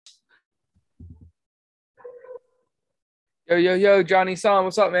Yo, yo, yo, Johnny Son,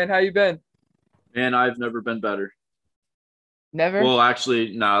 what's up, man? How you been? And I've never been better. Never? Well,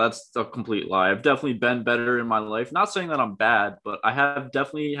 actually, no, that's a complete lie. I've definitely been better in my life. Not saying that I'm bad, but I have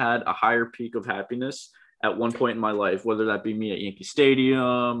definitely had a higher peak of happiness at one point in my life, whether that be me at Yankee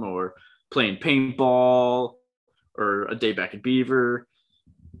Stadium or playing paintball or a day back at Beaver.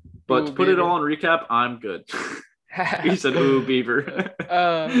 But Ooh, to put it Beaver. all in recap, I'm good. He said, "Ooh, Beaver."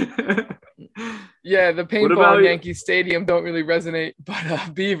 uh, yeah, the What paintball about in you? Yankee Stadium don't really resonate,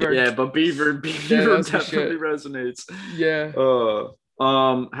 but Beaver, Yeah, but Beaver, yeah, Beaver that's the definitely shit. resonates. Yeah,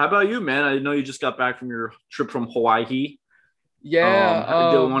 How about you, man? I know you just got back from your trip from Hawaii. yeah,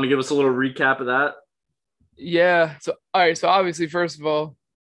 Do you want to give us a little recap of that? yeah. So, all right. So, obviously, first of all,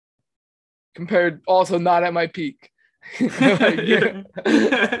 compared, also not at my peak. Like, yeah.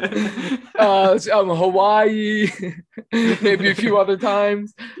 Hawaii, maybe a few other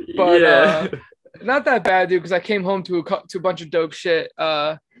times, but Yeah. not that bad, dude. Because I came home to a bunch of dope shit.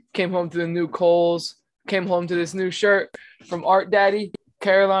 Came home to the new Coles. Came home to this new shirt from Art Daddy.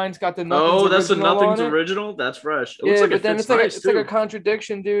 Caroline's got the Nothing's Oh, that's the original on Nothing's it. original. That's fresh. It looks Yeah, like but it then fits it's like nice it's like a too.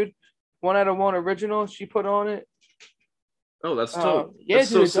 contradiction, dude. One out of one original she put on it. Oh, that's dope. Yeah, That's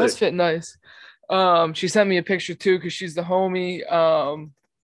dude, so it does sick. fit nice. She sent me a picture too because she's the homie.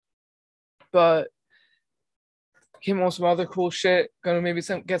 But came on some other cool shit. Gonna maybe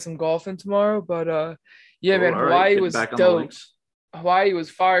get some golfing tomorrow. But yeah, Oh, man, all right. Hawaii Getting was back on the dope. links. Hawaii was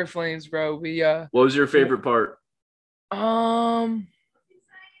fire flames, bro. What was your W- favorite part? um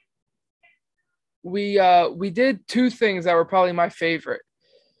we did two things that were probably my favorite.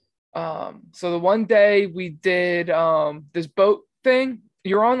 So the one day we did this boat thing.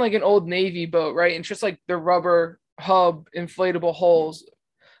 You're on like an old Navy boat, right? And it's just like the rubber hub inflatable hulls,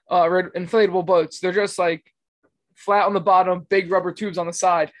 inflatable boats. They're just like flat on the bottom, big rubber tubes on the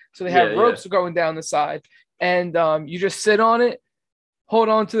side. So they Yeah, have yeah. ropes going down the side, and you just sit on it, hold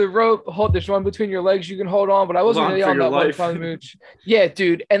on to the rope, hold there's one between your legs you can hold on. But I Hold wasn't on really for on your that one life. time, Mooch. Yeah,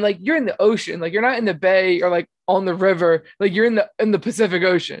 dude, and like you're in the ocean, like you're not in the bay or like on the river, like you're in the Pacific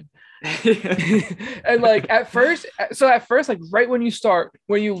Ocean. And like at first, like right when you start,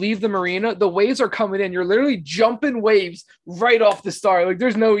 when you leave the marina, the waves are coming in. You're literally jumping waves right off the start. Like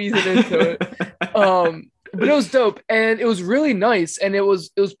there's no easing into it. But it was dope and it was really nice and it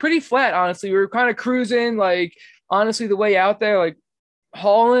was pretty flat, honestly. We were kind of cruising, like honestly, the way out there, like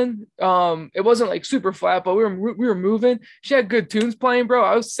hauling. It wasn't like super flat, but we were moving. She had good tunes playing, bro.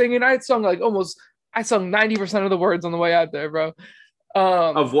 I was singing. I sung 90% of the words on the way out there, bro.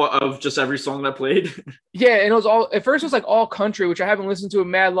 Of what? Of just every song that played? Yeah, and it was all at first it was like all country, which I haven't listened to in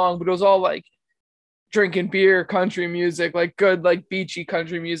mad long, but it was all like drinking beer country music, like good like beachy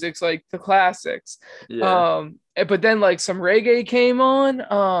country music, like the classics. Yeah. But then like some reggae came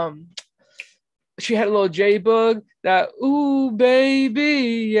on. She had a little J Bug, that ooh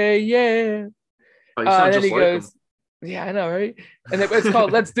baby, yeah, yeah. Oh, you sound And then just he like him. goes, yeah, I know, right? And it's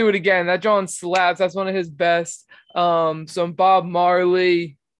called Let's Do It Again. That John slaps. That's one of his best. Some Bob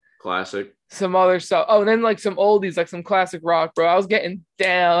Marley, Classic. some other stuff. Oh, and then like some oldies, like some classic rock, bro. I was getting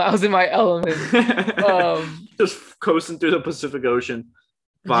down. I was in my element. Um, Just coasting through the Pacific Ocean,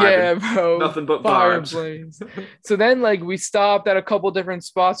 vibing. yeah, bro. Nothing but Fire and vibes. flames. So then like we stopped at a couple different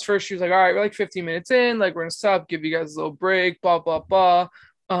spots. First, she was like, all right, we're like 15 minutes in, like we're gonna stop, give you guys a little break, blah, blah, blah.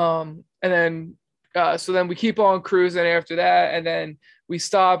 And then so then we keep on cruising after that, and then we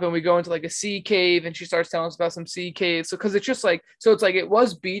stop and we go into like a sea cave, and she starts telling us about some sea caves. So because it's just like it's like it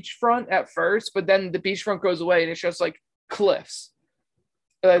was beachfront at first, but then the beachfront goes away and it's just like cliffs.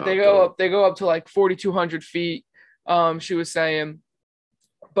 Like Oh, dope. they go up to like 4,200 feet. She was saying,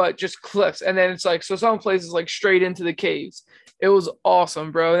 but just cliffs. And then it's like, so some places like straight into the caves. It was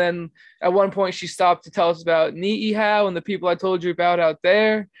awesome, bro. And then at one point she stopped to tell us about Niihau and the people I told you about out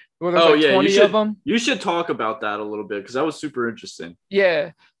there, where there's Oh like yeah, 20 of them. you should talk about that a little bit because that was super interesting.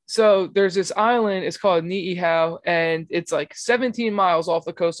 Yeah. So there's this island, it's called Niihau, and it's like 17 miles off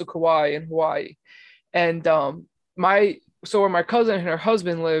the coast of Kauai in Hawaii. And my so where my cousin and her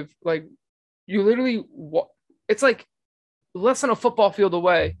husband live, like you literally it's like less than a football field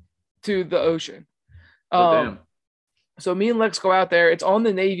away to the ocean. Oh Um, damn. so me and Lex go out there. It's on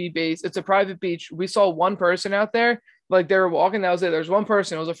the Navy base. It's a private beach. We saw one person out there. Like they were walking. That was it. There's one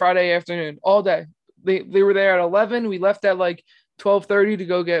person. It was a Friday afternoon, all day. They were there at 11. We left at like 12:30 to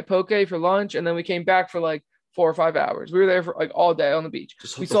go get poke for lunch, and then we came back for like 4 or 5 hours. We were there for like all day on the beach. We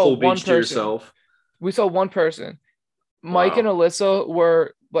Just the saw whole one beach to person. yourself. We saw one person. Mike and Wow. Alyssa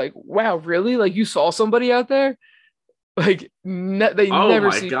were like, "Wow, really? Like you saw somebody out there?" Like they Oh never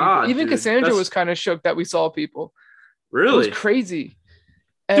my see people. god, Even dude. Cassandra was That's kind of shook that we saw people. It was really crazy.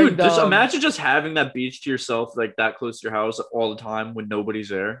 And Dude, just imagine just having that beach to yourself, like that close to your house all the time when nobody's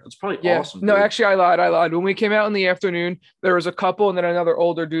there. It's probably yeah, awesome, no, dude. actually, I lied. When we came out in the afternoon, there was a couple and then another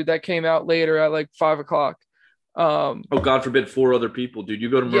older dude that came out later at like 5 o'clock. Oh, God forbid, 4 other people, dude. You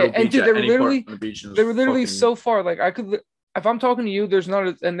go to Yeah, Myrtle and Beach dude, at any part on the beach and they it's were literally fucking so far. Like I could, if I'm talking to you, there's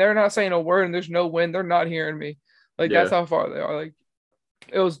not, and they're not saying a word, and there's no wind. They're not hearing me. Like that's yeah, how far they are. Like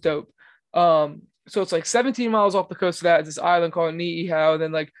it was dope. So it's like 17 miles off the coast of that is this island called Niihau.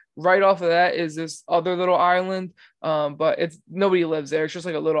 Then like right off of that is this other little island. But it's nobody lives there. It's just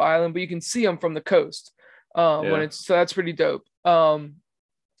like a little island, but you can see them from the coast. When yeah. it's so that's pretty dope.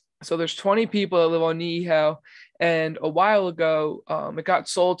 So there's 20 people that live on Niihau. And a while ago, it got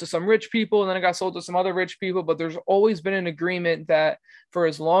sold to some rich people, and then it got sold to some other rich people. But there's always been an agreement that for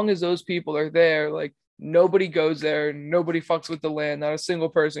as long as those people are there, like nobody goes there, nobody fucks with the land, not a single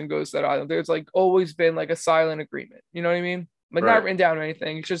person goes to that island. There's like always been like a silent agreement. You know what I mean? Like not Right. written down or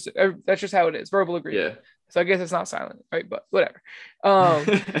anything. It's just that's just how it is, verbal agreement. Yeah. So I guess it's not silent, right? But whatever. Um,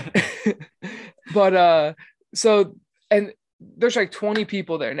 but so and there's like 20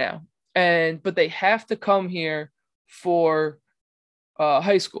 people there now, but they have to come here for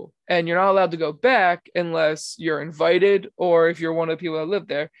high school, and you're not allowed to go back unless you're invited or if you're one of the people that live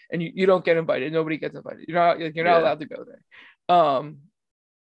there, and you don't get invited. Nobody gets invited. You're not Yeah. allowed to go there.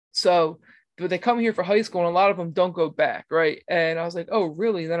 So but they come here for high school, and a lot of them don't go back, right? And I was like, oh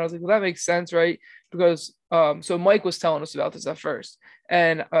really? And then I was like, well, that makes sense, right? Because so Mike was telling us about this at first,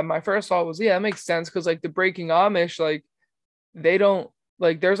 and my first thought was, yeah, that makes sense, because like the Breaking Amish, like they don't,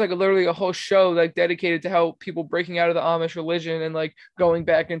 like there's like literally a whole show like dedicated to how people breaking out of the Amish religion and like going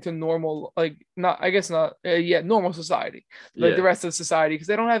back into normal, like not, I guess not, yeah, normal society, like the Yeah. rest of society, because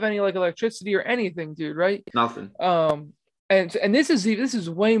they don't have any like electricity or anything, dude, right? Nothing. And this is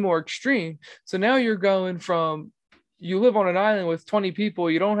way more extreme. So now you're going from, you live on an island with 20 people,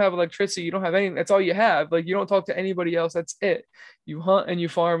 you don't have electricity, you don't have anything, that's all you have, like you don't talk to anybody else, that's it. You hunt and you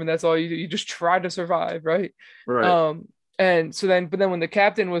farm, and that's all you do. You just try to survive, right? Right. And so then, but then when the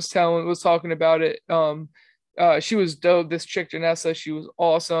captain was talking about it, she was dope. This chick Janessa, she was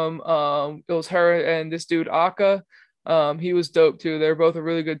awesome. It was her and this dude Aka. He was dope too. They're both a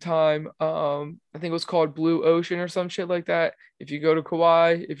really good time. I think it was called Blue Ocean or some shit like that. If you go to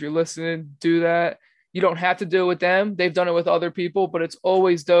Kauai, if you're listening, do that. You don't have to do it with them. They've done it with other people, but it's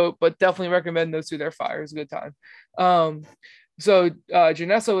always dope. But definitely recommend those two. They're fire. It's a good time. So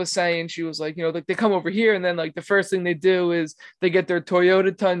Janessa was saying, she was like, like they come over here, and then like the first thing they do is they get their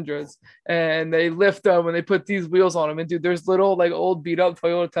Toyota Tundras and they lift them and they put these wheels on them. And dude, there's little like old beat up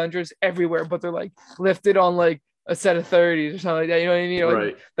Toyota Tundras everywhere, but they're like lifted on like a set of 30s or something like that. You know what I mean?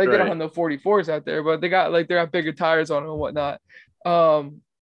 Right. Like they don't Right. have no 44s out there, but they got bigger tires on them and whatnot.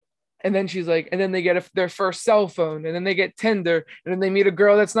 And then she's like, and then they get their first cell phone, and then they get Tinder, and then they meet a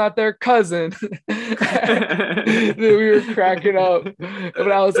girl that's not their cousin. Dude, we were cracking up.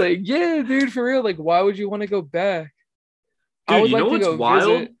 But I was like, yeah, dude, for real. Like, why would you want to go back? I Dude, would you like know to what's go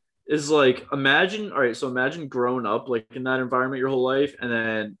wild visit. is like imagine, all right, so imagine growing up like in that environment your whole life, and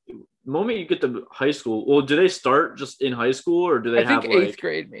then the moment you get to high school, well, do they start just in high school or do they I think have eighth like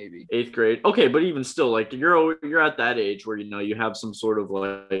grade, maybe. eighth grade? Okay, but even still, like you're at that age where you have some sort of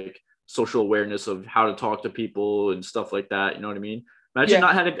like social awareness of how to talk to people and stuff like that. You know what I mean? Imagine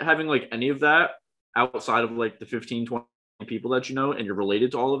Yeah. not having like any of that outside of like the 15, 20 people that you know and you're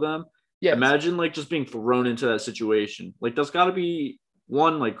related to all of them. Yes. Imagine like just being thrown into that situation. Like that's got to be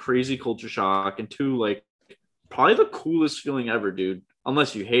one, like crazy culture shock, and two, like probably the coolest feeling ever, dude.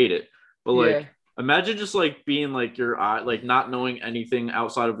 Unless you hate it, but Yeah. like imagine just like being like like not knowing anything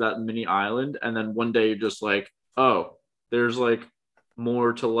outside of that mini island, and then one day you're just like, oh, there's like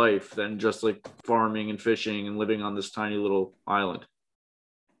more to life than just like farming and fishing and living on this tiny little island.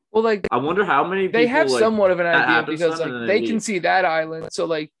 Well, like I wonder how many they people have like somewhat of an that idea, happens to because them like and then they can leave. see that island. So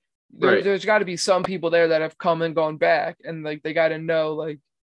like Right. there's got to be some people there that have come and gone back, and like they got to know, like,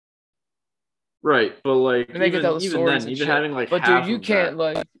 Right, but like and they can tell the even stories then, and even shit. having like But dude, half you of that, can't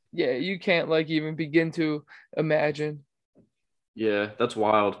like, yeah, you can't like even begin to imagine. yeah, that's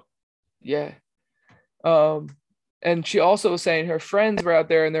wild. Yeah. Um, and she also was saying her friends were out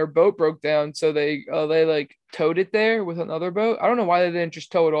there and their boat broke down, so they like towed it there with another boat. I don't know why they didn't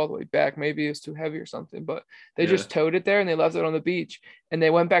just tow it all the way back. Maybe it was too heavy or something, but they Yeah, just towed it there and they left it on the beach, and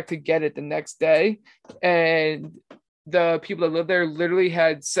they went back to get it the next day, and the people that lived there literally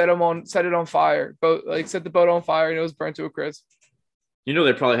had set it on fire, set the boat on fire, and it was burnt to a crisp.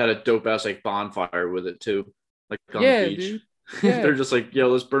 they probably had a dope ass like bonfire with it too, like on the Yeah, beach. dude. They're Yeah. just like, yo,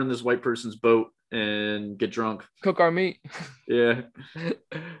 let's burn this white person's boat and get drunk. Cook our meat. Yeah,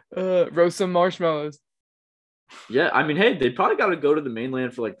 Roast some marshmallows. Yeah, I mean, hey, they probably got to go to the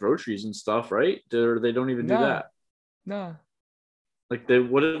mainland for like groceries and stuff, right? They don't even do Nah, that. nah. Like,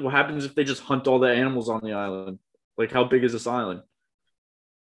 what happens if they just hunt all the animals on the island? Like, how big is this island?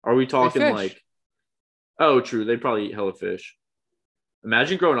 Are we They talking like? fish. Oh, true. They probably eat hella fish.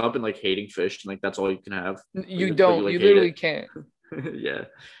 Imagine growing up and like hating fish and like that's all you can have, You but you don't. like You hate literally it. can't. Yeah,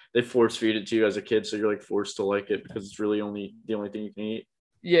 they force feed it to you as a kid, so you're like forced to like it because it's really only the only thing you can eat.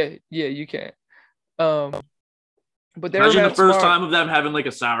 Yeah, yeah, you can't. Um, but they were Imagine the mad first smart. time of them having like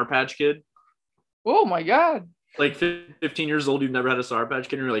a Sour Patch Kid, Oh my god! like 15 years old, you've never had a Sour Patch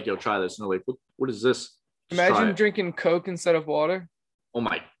Kid, and you're like, "Yo, try this," and they're like, "What is this? Just try Imagine it." drinking Coke instead of water. Oh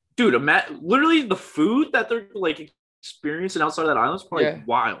my, dude, literally the food that they're like experiencing outside of that island is probably Yeah,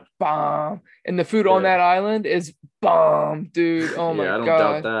 wild. bomb. And the food on Yeah, that island is bomb, dude. Oh my yeah, I don't doubt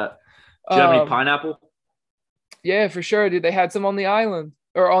god. that. Do you have any Um, pineapple? yeah, for sure, dude. They had some on the island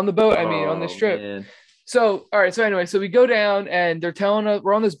or on the boat. I mean, on this Oh trip. man. So, all right. So anyway, so we go down and they're telling us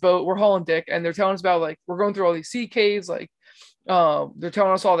we're on this boat. We're hauling dick, and they're telling us about like we're going through all these sea caves, like they're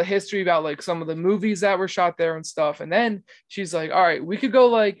telling us all the history about like some of the movies that were shot there and stuff. And then she's like, all right, we could go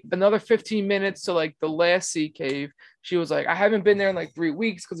like another 15 minutes to like the last sea cave. She was like, I haven't been there in like 3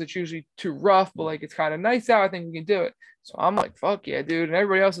 weeks because it's usually too rough, but like it's kind of nice out. I think we can do it. So I'm like, fuck yeah, dude. And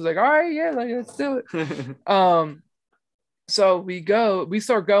everybody else is like, all right, yeah, like let's do it. Um, so we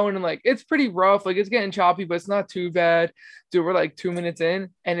start going and like it's pretty rough, like it's getting choppy, but it's not too bad. Dude, we're like 2 minutes in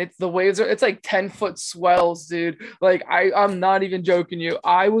and it's the waves are it's like 10-foot swells, dude. Like I'm not even joking you.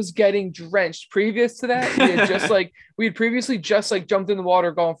 I was getting drenched. Previous to that, we had previously just like jumped in the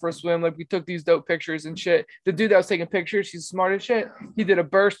water going for a swim. Like we took these dope pictures and shit. The dude that was taking pictures, he's smart as shit. He did a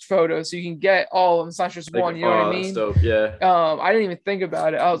burst photo so you can get all of them. It's not just Like, one, you know what I oh, that's mean? dope. Yeah. I didn't even think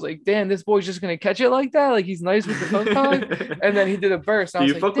about it. I was like, damn, this boy's just gonna catch it like that. Like he's nice with the phone time. And then he did a burst. And I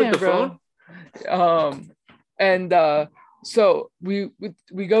Do was you like, fuck with damn, the bro. phone? And so we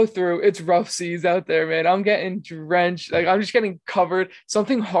go through. It's rough seas out there, man. I'm getting drenched. Like I'm just getting covered.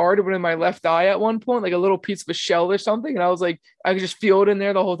 Something hard went in my left eye at one point, like a little piece of a shell or something. And I was like, I could just feel it in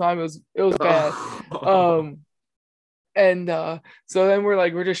there the whole time. It was bad. Um, and so then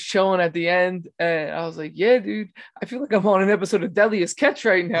we're just chilling at the end, and I was like, yeah, dude, I feel like I'm on an episode of Deadliest Catch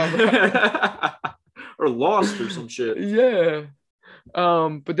right now, bro. Or lost or some shit. Yeah.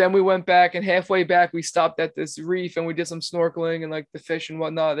 But then we went back, and halfway back, we stopped at this reef and we did some snorkeling and like the fish and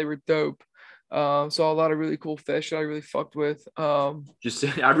whatnot. They were dope. Saw a lot of really cool fish that I really fucked with. Just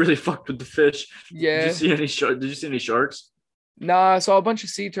see, I really fucked with the fish. Did you Yeah. see any shark? Did you see any sharks? Nah, I saw a bunch of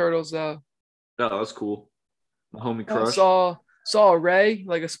sea turtles though. Oh, that's cool. My homie crush. Saw a ray,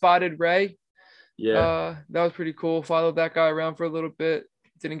 like a spotted ray. Yeah. That was pretty cool. Followed that guy around for a little bit.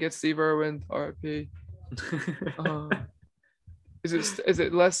 Didn't get Steve Irwin, RIP. Uh, is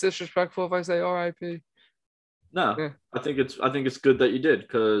it less disrespectful if I say RIP? No, Yeah. I think it's good that you did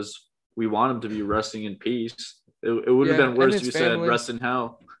because we want him to be resting in peace. It would have Yeah, been and worse if his you said family. rest in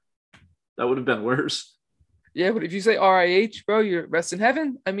hell. That would have been worse. Yeah, but if you say RIH, bro, you're rest in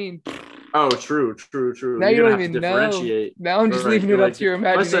heaven. I mean, Oh, true, true, true. now You're you gonna don't have to even know. differentiate. Now I'm just Right. leaving You're it up like, to your if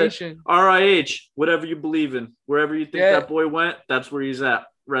I said imagination. RIH, whatever you believe in, wherever you think Yeah, that boy went, that's where he's at.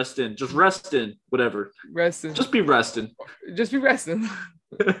 Rest in. Just rest in. Whatever. resting. Just be resting. Just be resting.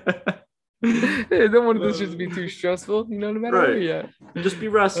 I don't want this just to be too stressful, no matter where Right. you're at. Just be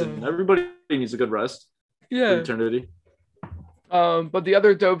resting. Everybody needs a good rest for Yeah. eternity. But the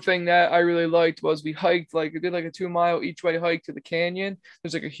other dope thing that I really liked was we hiked we did like a 2 mile each way hike to the canyon.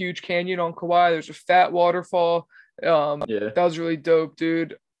 There's like a huge canyon on Kauai. There's a fat waterfall. Yeah. That was really dope,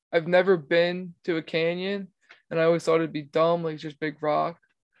 dude. I've never been to a canyon, and I always thought it'd be dumb, like just big rock.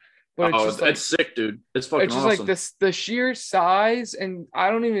 But it's Oh, just like it's sick, dude. It's fucking it's just awesome. like this the sheer size, and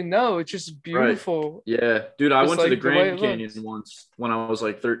I don't even know. It's just beautiful. Yeah, dude, I Just went to the like the way Grand it Canyon looks. once when I was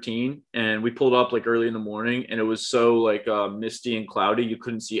like 13, and we pulled up like early in the morning, and it was so like misty and cloudy, you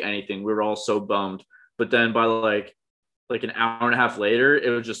couldn't see anything. We were all so bummed. But then by like an hour and a half later, it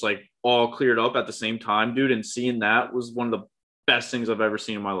was just like all cleared up at the same time, dude. And seeing that was one of the best things I've ever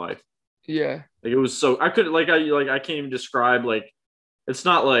seen in my life. Yeah. Like it was so I couldn't I can't even describe like it's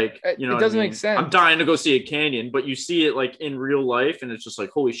not like It, you know it what I doesn't make mean. I'm sense. dying to go see a canyon, but you see it like in real life, and it's just like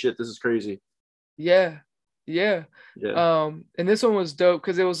holy shit, this is crazy. Yeah. Yeah. Yeah. And this one was dope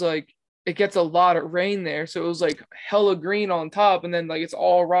because it was like it gets a lot of rain there. So it was like hella green on top and then like it's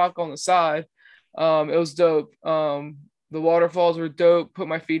all rock on the side. It was dope. The waterfalls were dope. Put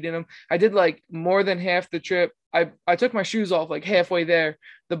my feet in them. I did like more than half the trip. I took my shoes off like halfway there.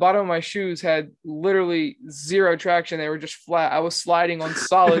 The bottom of my shoes had literally zero traction. They were just flat. I was sliding on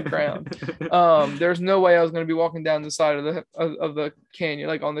solid ground. There's no way I was going to be walking down the side of the canyon,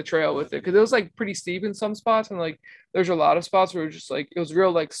 like on the trail with it, because it was like pretty steep in some spots, and like there's a lot of spots where it was just like it was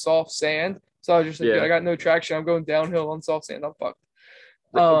real like soft sand. So I was just like, Yeah. I got no traction. I'm going downhill on soft sand. I'm fucked.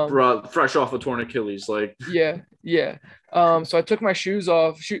 Bro, fresh off a torn Achilles, like. Yeah. So I took my shoes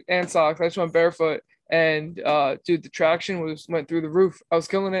off, and socks. I just went barefoot, and dude, the traction went through the roof. I was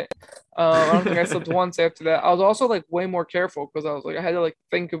killing it. I don't think I slipped once after that. I was also like way more careful because I was like I had to like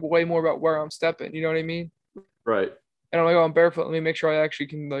think of way more about where I'm stepping. You know what I mean? Right. And I'm like, oh, I'm barefoot. Let me make sure I actually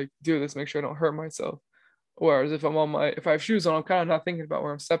can like do this. Make sure I don't hurt myself. Whereas if I have shoes on, I'm kind of not thinking about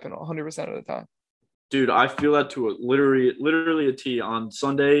where I'm stepping 100% of the time. Dude, I feel that to literally a T. On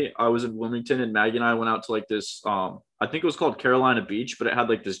Sunday, I was in Wilmington and Maggie and I went out to like this, I think it was called Carolina Beach, but it had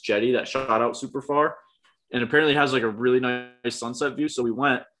like this jetty that shot out super far. And apparently has like a really nice sunset view. So we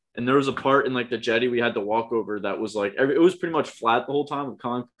went, and there was a part in like the jetty we had to walk over that was like, it was pretty much flat the whole time with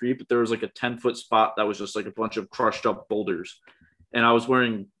concrete, but there was like a 10-foot spot that was just like a bunch of crushed up boulders. And I was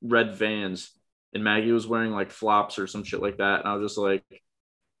wearing red Vans and Maggie was wearing like flops or some shit like that. And I was just like,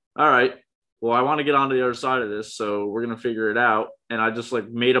 all right, well, I want to get onto the other side of this, so we're going to figure it out. And I just like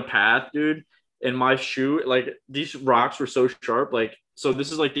made a path, dude. And my shoe, like these rocks were so sharp. Like, so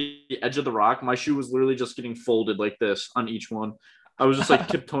this is like the edge of the rock. My shoe was literally just getting folded like this on each one. I was just like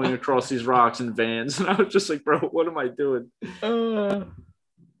tiptoeing across these rocks in Vans. And I was just like, bro, what am I doing?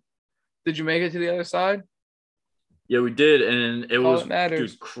 Did you make it to the other side? Yeah, we did. And it was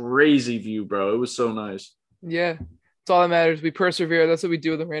dude, crazy view, bro. It was so nice. Yeah. It's all that matters. We persevere. That's what we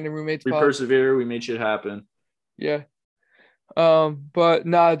do with the Random Roommates. We persevere. We made shit happen. Yeah. But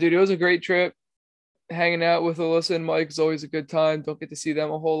nah, dude, it was a great trip. Hanging out with Alyssa and Mike is always a good time. Don't get to see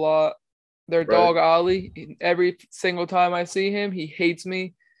them a whole lot. Their dog Ollie, every single time I see him, he hates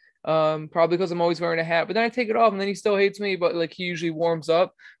me. Probably because I'm always wearing a hat. But then I take it off and then he still hates me, but like he usually warms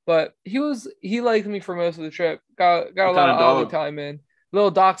up. But he liked me for most of the trip. Got a lot of Ollie time in.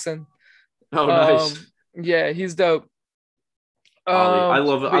 Little Dachshund. Oh, nice. Yeah, he's dope. Ollie. I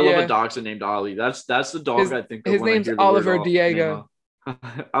love a dachshund named Ollie. That's the dog I think of. His name's Oliver Diego.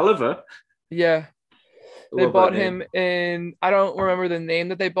 Oliver. Yeah. They bought him in, I don't remember the name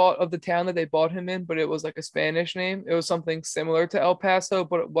that they bought of the town that they bought him in, but it was like a Spanish name. It was something similar to El Paso,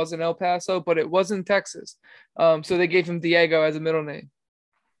 but it wasn't El Paso, but it was in Texas. So they gave him Diego as a middle name.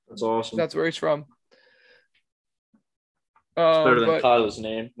 That's awesome. That's where he's from. It's better than Kyla's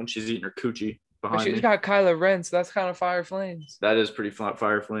name when she's eating her coochie behind she's me. got Kyla Ren, so that's kind of Fire Flames. That is pretty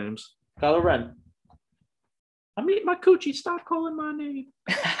Fire Flames. Kyla Ren. I'm eating my coochie. Stop calling my name.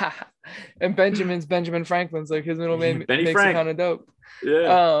 And Benjamin Franklin's like his middle name makes it kind of dope.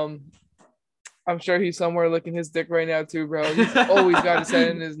 Yeah. I'm sure he's somewhere licking his dick right now too, bro. He's always got his head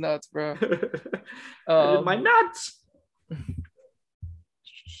in his nuts, bro. My nuts.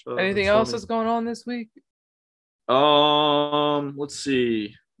 Anything else that's going on this week? Let's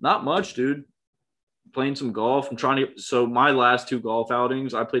see. Not much, dude. Playing some golf. So my last 2 golf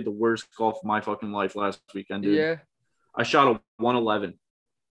outings, I played the worst golf of my fucking life last weekend, dude. Yeah. I shot a 111.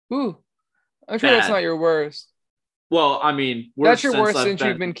 Ooh. I'm sure that's not your worst. Well, I mean, that's your worst since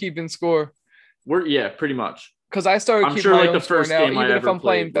you've been keeping score. Yeah, pretty much. Because I started keeping my own score now. Even if I'm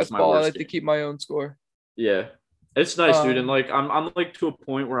playing best ball, I like to keep my own score. Yeah. It's nice, dude. And like I'm like to a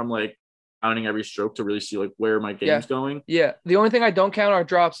point where I'm like counting every stroke to really see like where my game's going. Yeah. The only thing I don't count are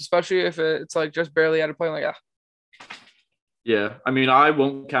drops, especially if it's like just barely out of play. Like, Yeah. I mean, I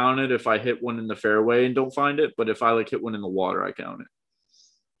won't count it if I hit one in the fairway and don't find it, but if I like hit one in the water, I count it.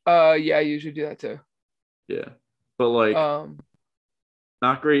 Yeah, I usually do that too. Yeah. But like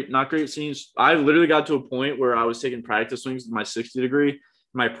not great scenes. I literally got to a point where I was taking practice swings with my 60 degree.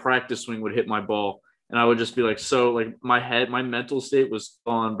 My practice swing would hit my ball. And I would just be like, so like my mental state was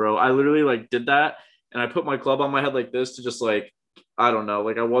gone, bro. I literally like did that. And I put my club on my head like this to just like, I don't know.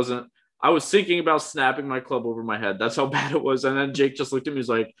 Like I was thinking about snapping my club over my head. That's how bad it was. And then Jake just looked at me. He's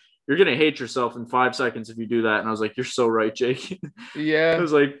like, you're going to hate yourself in 5 seconds if you do that. And I was like, you're so right, Jake. Yeah. I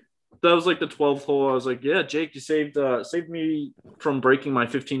was like, that was like the 12th hole. I was like, yeah, Jake, you saved me from breaking my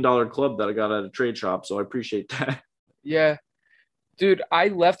 $15 club that I got at a trade shop. So I appreciate that. Yeah. Dude, I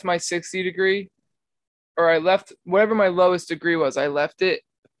left my 60 degree. Or I left whatever my lowest degree was. I left it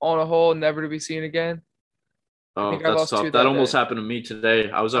on a hole, never to be seen again. Oh, that's tough. That almost happened to me today.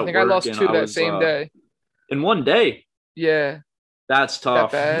 I was at work. I think I lost 2 that same day. In one day? Yeah. That's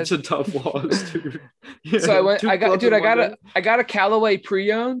tough. It's a tough loss, dude. Yeah, so I got a Callaway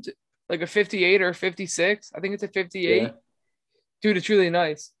pre-owned, like a 58 or a 56. I think it's a 58. Yeah. Dude, it's really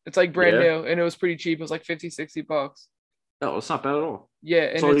nice. It's like brand Yeah. new and it was pretty cheap. It was like 50, $60. No, it's not bad at all. Yeah,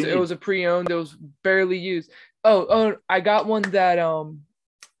 That's and all you it need. was a pre-owned. It was barely used. Oh, I got one that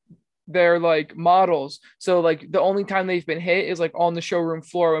they're like models. So like the only time they've been hit is like on the showroom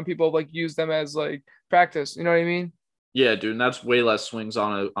floor when people like use them as like practice. You know what I mean? Yeah, dude, and that's way less swings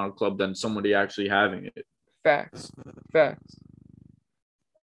on a club than somebody actually having it. Facts. Facts.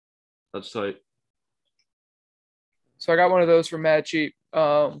 That's tight. So I got one of those for mad cheap.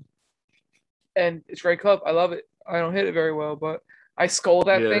 And it's a great club. I love it. I don't hit it very well, but I skull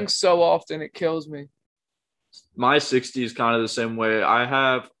that Yeah. thing so often it kills me. My 60 is kind of the same way. I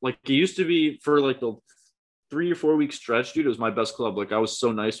have like it used to be for like the 3 or 4 week stretch, dude. It was my best club. Like I was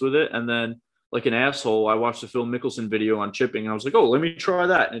so nice with it, and then like an asshole, I watched the Phil Mickelson video on chipping, and I was like, oh, let me try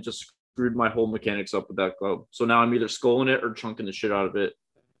that, and it just screwed my whole mechanics up with that club. So now I'm either sculling it or chunking the shit out of it.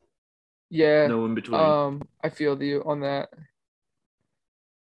 Yeah. No in between. I feel you on that.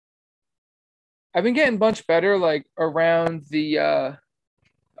 I've been getting much better like around the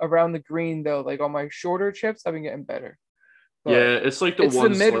green though, like on my shorter chips, I've been getting better. But Yeah, it's like the it's the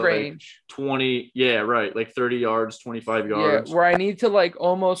ones mid like range. 20. Yeah, right. Like 30 yards, 25 Yeah, yards. where I need to like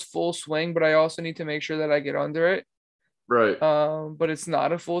almost full swing, but I also need to make sure that I get under it. Right. But it's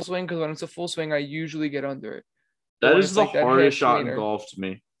not a full swing because when it's a full swing, I usually get under it. But That when is it's the like that half hardest shot in tweener, golf to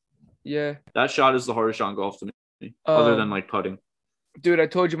me. yeah. That shot is the hardest shot in golf to me, other than Um, like putting. dude, I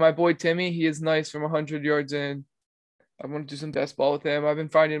told you my boy Timmy, he is nice from 100 yards in. I want to do some best ball with him. I've been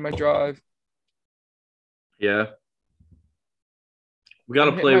finding my drive. Yeah. We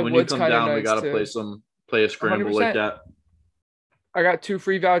gotta I'm hitting play my when you woods come kind of down. We nice gotta too. play a scramble like 100%. that. I got 2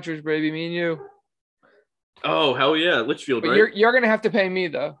 free vouchers, baby. Me and you. Oh hell yeah, Litchfield, But right? you're gonna have to pay me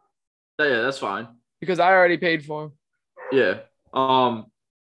though Yeah, that's fine. because I already paid for them. Yeah.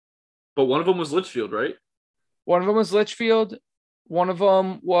 But one of them was Litchfield, right? One of them was Litchfield. One of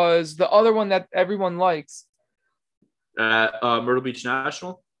them was the other one that everyone likes. At Myrtle Beach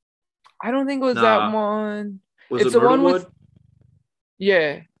National. I don't think it was that Nah, one. was It's it the one Myrtlewood?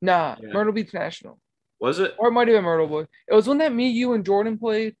 with nah, Yeah. Myrtle Beach National. Was it? Or it might have been Myrtle Boy. It was one that me, you, and Jordan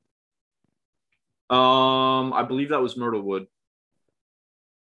played. I believe that was Myrtlewood.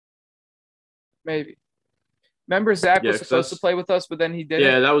 Maybe. Remember Zach Yeah, was 'cause supposed to that's play with us, but then he didn't.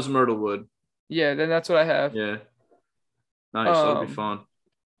 yeah, that was Myrtlewood. Yeah, then that's what I have. Yeah, nice. That'll be fun.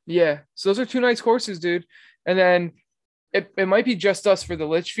 Yeah. So those are 2 nice courses, dude. And then it might be just us for the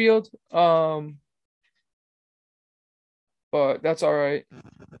Litchfield. But that's all right.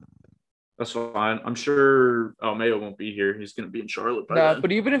 That's fine. I'm sure. Oh, Mayo won't be here. He's gonna be in Charlotte by Nah, then.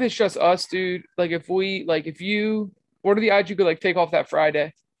 but even if it's just us, dude, like if you what are the odds you could like take off that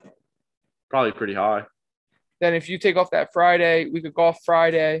Friday? Probably pretty high. Then if you take off that Friday, we could golf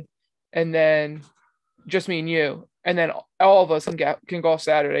Friday and then just me and you. And then all of us can golf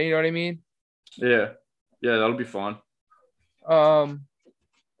Saturday. You know what I mean? Yeah, yeah, that'll be fun. Um,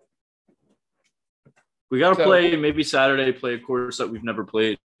 We gotta so play maybe Saturday. Play a course that we've never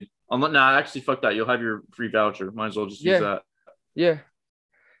played. Nah, actually, fuck that. You'll have your free voucher. Might as well just use yeah, that. yeah.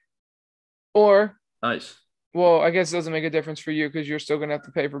 Or Nice. well, I guess it doesn't make a difference for you because you're still gonna have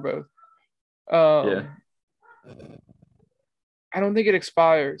to pay for both. Yeah. I don't think it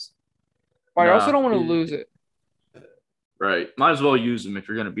expires. But I also Nah. don't want to lose it. Right. Might as well use them if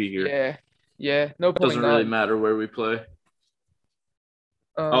you're gonna be here. Yeah. Yeah. No point. Doesn't really matter where we play.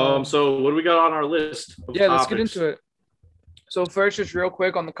 Um, So what do we got on our list of yeah, let's get topics? into it. So first, just real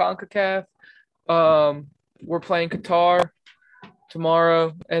quick on the CONCACAF. We're playing Qatar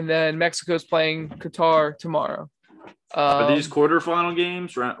tomorrow, and then Mexico's playing Qatar tomorrow. Are these quarterfinal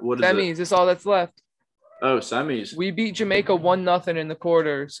games? What is semis, it? that's all that's left. Oh, semis. We beat Jamaica 1-0 in the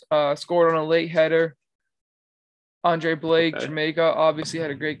quarters. Scored on a late header. Andre Blake, Okay. Jamaica, obviously had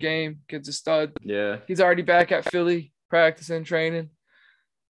a great game. Kid's a stud. Yeah. He's already back at Philly, practicing, training.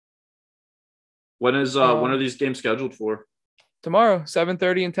 When are these games scheduled for? Tomorrow,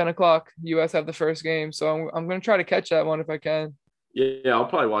 7:30 and 10 o'clock. US have the first game, so I'm going to try to catch that one if I can. Yeah, I'll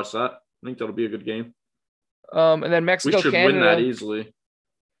probably watch that. I think that'll be a good game. And then We Mexico, should Canada. win that easily.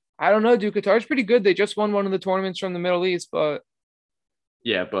 I don't know, dude. Qatar's pretty good. They just won one of the tournaments from the Middle East, but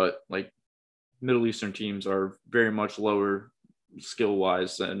Yeah, but like Middle Eastern teams are very much lower skill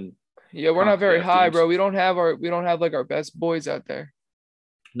wise than yeah, we're not very CONCACAF high, teams. bro. We don't have like our best boys out there.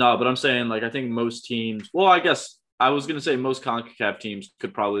 No, but I'm saying like I think most teams. Well, I guess I was gonna say most CONCACAF teams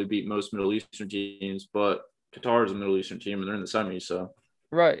could probably beat most Middle Eastern teams, but Qatar is a Middle Eastern team and they're in the semis, so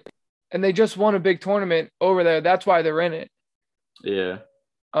Right. And they just won a big tournament over there. That's why they're in it. yeah.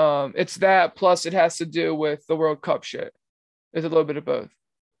 It's that plus it has to do with the World Cup shit. It's a little bit of both.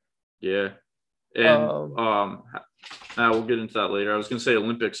 Yeah. And we'll get into that later. I was gonna say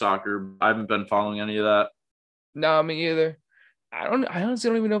Olympic soccer. I haven't been following any of that. No, me either. I honestly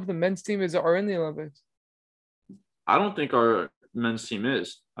don't even know if the men's team are in the Olympics. I don't think our men's team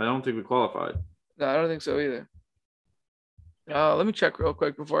is. I don't think we qualified. No, I don't think so either. Let me check real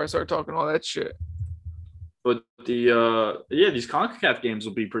quick before I start talking all that shit. But these CONCACAF games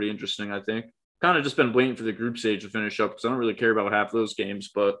will be pretty interesting, I think. Kind of just been waiting for the group stage to finish up because I don't really care about half those games,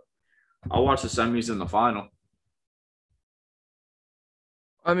 but I'll watch the semis and the final.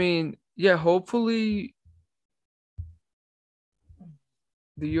 I mean, yeah, hopefully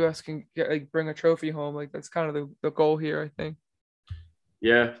the U.S. can bring a trophy home. Like that's kind of the goal here, I think.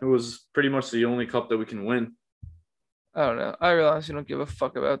 Yeah, it was pretty much the only cup that we can win. I don't know. I realize you don't give a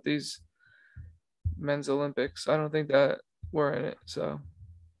fuck about these men's Olympics. I don't think that we're in it. So,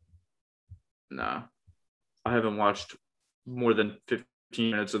 nah, I haven't watched more than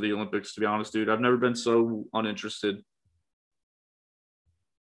 15 minutes of the Olympics, to be honest, dude. I've never been so uninterested.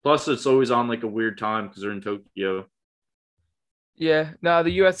 Plus, it's always on like a weird time because they're in Tokyo. Yeah, no,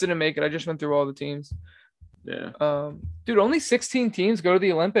 the U.S. didn't make it. I just went through all the teams. Yeah. Dude, only 16 teams go to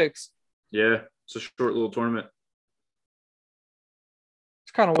the Olympics. Yeah, it's a short little tournament.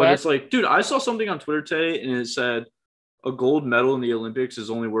 It's kind of whack. But it's like, dude, I saw something on Twitter today, and it said a gold medal in the Olympics is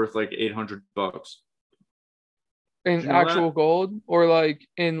only worth like $800. In actual gold, or like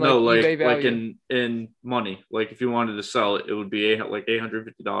in like eBay value? Like in money. Like if you wanted to sell it, it would be like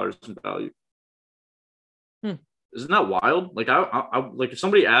 $850 in value. Isn't that wild? Like I like if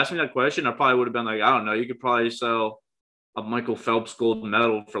somebody asked me that question, I probably would have been like, I don't know, you could probably sell a Michael Phelps gold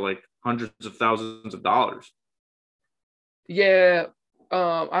medal for like hundreds of thousands of dollars. Yeah,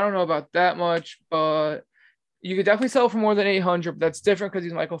 I don't know about that much, but you could definitely sell for more than 800. But that's different because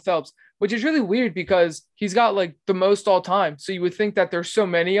he's Michael Phelps, which is really weird because he's got like the most all time. So you would think that there's so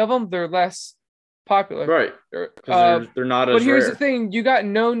many of them, they're less popular, right? Because they're not as. But here's rare. The thing: you got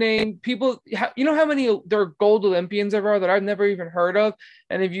no name people. You know how many there are gold Olympians there are that I've never even heard of.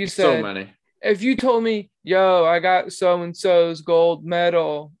 And if you said so many, if you told me, "Yo, I got so and so's gold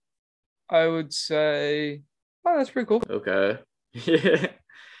medal," I would say, "Oh, that's pretty cool." Okay, yeah,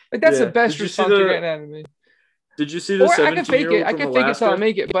 like that's the best response you're getting out of me. Did you see the 17-year-old? I can fake it. I can fake it till I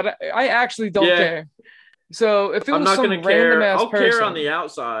make it, but I actually don't care. So if it was some random ass person, I'll care on the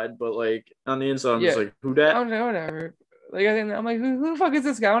outside, but like on the inside, I'm just like, who that? I don't know, whatever. Like I'm like, who the fuck is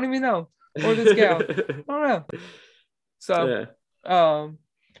this guy? I don't even know. Or this gal. I don't know. So, but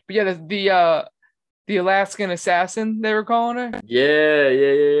yeah, the Alaskan assassin they were calling her.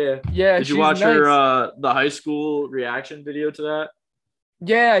 Yeah. Yeah. Did you watch her the high school reaction video to that?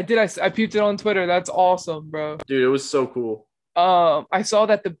 Yeah, I did. I peeped it on Twitter. That's awesome, bro. Dude, it was so cool. I saw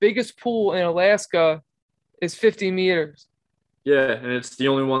that the biggest pool in Alaska is 50 meters. Yeah, and it's the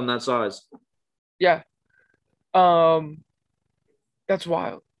only one that size. Yeah. That's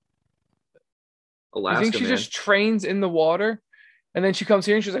wild. Alaska, you think she just trains in the water, and then she comes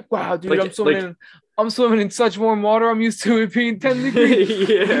here and she's like, "Wow, dude, I'm swimming in such warm water. I'm used to it being 10 degrees."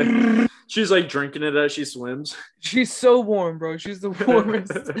 Yeah. She's like drinking it as she swims. She's so warm, bro. She's the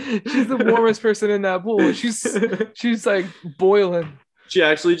warmest. She's the warmest person in that pool. She's like boiling. She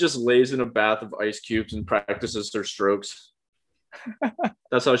actually just lays in a bath of ice cubes and practices her strokes.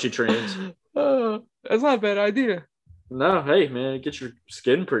 That's how she trains. That's not a bad idea. No, hey man, get your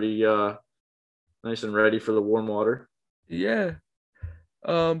skin pretty nice and ready for the warm water. Yeah.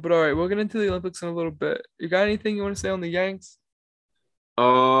 But all right, we'll get into the Olympics in a little bit. You got anything you want to say on the Yanks?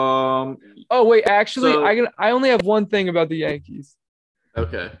 Oh wait, actually, I only have one thing about the Yankees.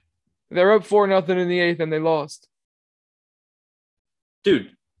 Okay. They're up 4-0 in the 8th and they lost.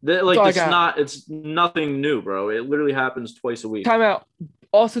 Dude, it's nothing new, bro. It literally happens twice a week. Time out.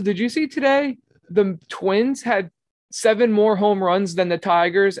 Also, did you see today the Twins had 7 more home runs than the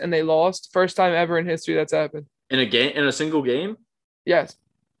Tigers and they lost? First time ever in history that's happened. In a single game? Yes.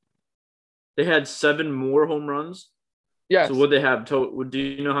 They had 7 more home runs? Yes. So what they have total? Do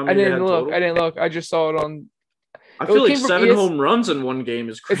you know how many? I didn't look. I just saw it on. I feel like 7 home runs in one game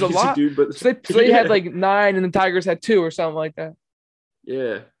is crazy, it's a lot. Dude. But so they had like 9, and the Tigers had 2 or something like that.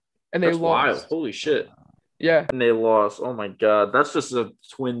 Yeah, and they lost. Wild. Holy shit. Yeah, and they lost. Oh my god, that's just the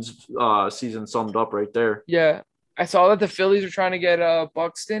Twins season summed up right there. Yeah, I saw that the Phillies are trying to get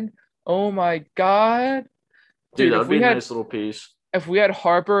Buxton. Oh my god, dude, that would be a nice little piece. If we had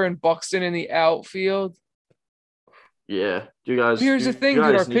Harper and Buxton in the outfield. Yeah, you guys. Here's the thing,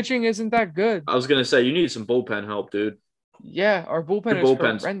 dude. Our pitching isn't that good. I was gonna say you need some bullpen help, dude. Yeah, our bullpen's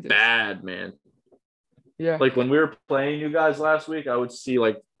horrendous. Bad, man. Yeah. Like when we were playing you guys last week, I would see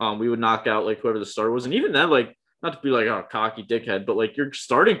like we would knock out like whoever the starter was, and even then, like not to be like a cocky dickhead, but like your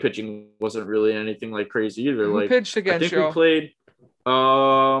starting pitching wasn't really anything like crazy either. Who Like pitched I against think we y'all? played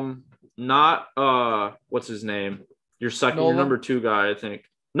not what's his name? Your Nola? number 2 guy, I think.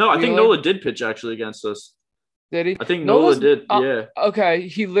 No, I think Wheeler? Nola did pitch actually against us. Did he? I think Nola Nola's did, yeah. okay.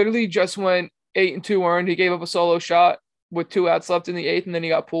 He literally just went 8-2 earned. He gave up a solo shot with 2 outs left in the eighth, and then he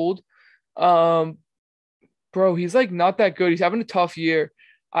got pulled. Um, bro, he's like not that good. He's having a tough year.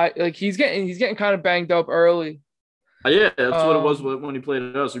 I like he's getting kind of banged up early. Yeah, that's what it was Um, when he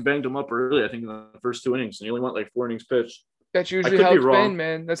played us. We banged him up early, I think, in the first 2 innings, and he only went like 4 innings pitched. that's I usually could how be it's been, wrong.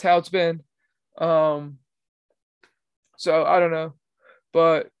 man. That's how it's been. Um, so I don't know.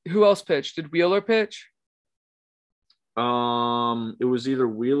 But who else pitched? Did Wheeler pitch? It was either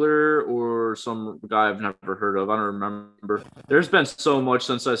Wheeler or some guy I've never heard of. I don't remember. There's been so much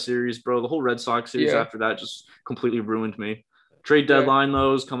since that series, bro. The whole Red Sox series Yeah, after that just completely ruined me. Trade yeah. deadline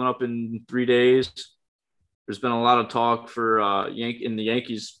though is coming up in 3 days. There's been a lot of talk for in the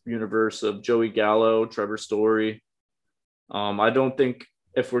Yankees universe of Joey Gallo, Trevor Story. I don't think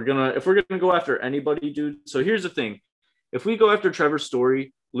if we're gonna go after anybody, dude. So here's the thing: if we go after Trevor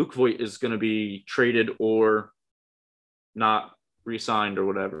Story, Luke Voigt is gonna be traded or not re-signed or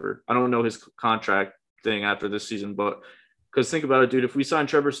whatever. I don't know his contract thing after this season, but because think about it, dude. If we sign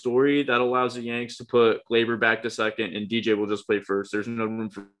Trevor Story, that allows the Yanks to put Glaber back to second, and DJ will just play first. There's no room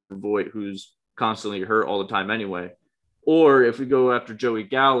for Voigt, who's constantly hurt all the time anyway. Or if we go after Joey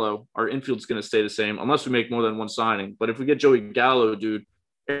Gallo, our infield's going to stay the same unless we make more than one signing. But if we get Joey Gallo, dude,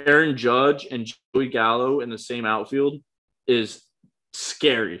 Aaron Judge and Joey Gallo in the same outfield is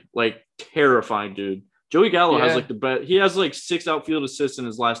scary, like terrifying, dude. Joey Gallo has Yeah. like the best. He has like 6 outfield assists in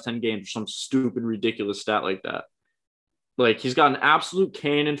his last 10 games, or some stupid, ridiculous stat like that. Like he's got an absolute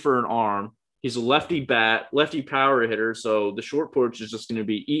cannon for an arm. He's a lefty bat, lefty power hitter. So the short porch is just going to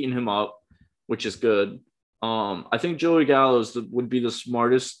be eating him up, which is good. I think Joey Gallows would be the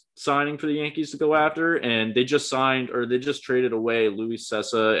smartest signing for the Yankees to go after, and they just traded away Luis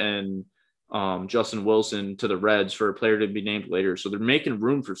Cessa and Justin Wilson to the Reds for a player to be named later. So they're making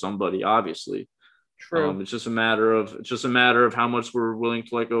room for somebody, obviously. True. It's just a matter of how much we're willing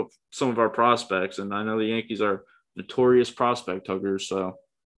to let go of some of our prospects. And I know the Yankees are notorious prospect huggers, so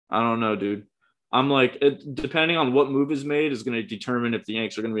I don't know, dude. I'm like, depending on what move is made, is going to determine if the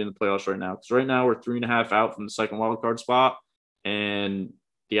Yanks are going to be in the playoffs right now. Because right now we're 3.5 out from the second wild card spot, and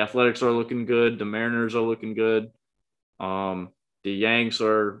the Athletics are looking good. The Mariners are looking good. The Yanks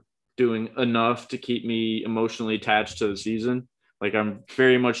are doing enough to keep me emotionally attached to the season. Like I'm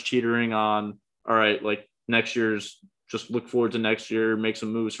very much teetering on, all right, like next year's, just look forward to next year, make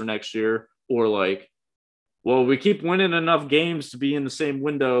some moves for next year, or like, well, we keep winning enough games to be in the same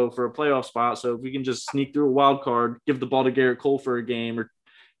window for a playoff spot. So if we can just sneak through a wild card, give the ball to Garrett Cole for a game,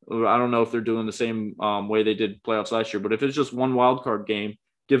 or I don't know if they're doing the same way they did playoffs last year, but if it's just one wild card game,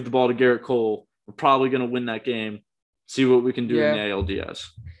 give the ball to Garrett Cole. We're probably going to win that game. See what we can do in the Yeah. ALDS.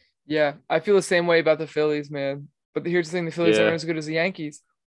 Yeah. I feel the same way about the Phillies, man. But here's the thing: the Phillies aren't Yeah, as good as the Yankees.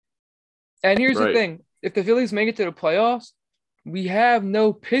 And here's the right. thing: if the Phillies make it to the playoffs, we have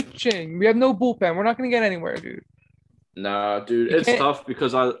no pitching. We have no bullpen. We're not going to get anywhere, dude. Nah, dude, You it's can't tough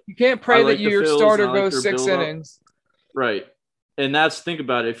because I you can't I pray that like the your Phils and starter I like goes their six build up. innings. Right. And think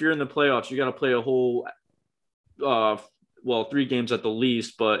about it. If you're in the playoffs, you got to play a whole uh, 3 games at the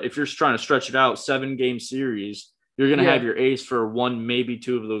least. But if you're trying to stretch it out, 7-game series, you're gonna have Yeah. your ace for 1, maybe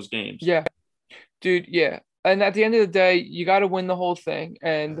 2 of those games. Yeah. Dude, yeah. And at the end of the day, you got to win the whole thing.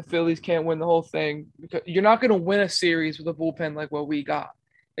 And the Phillies can't win the whole thing because you're not going to win a series with a bullpen like what we got.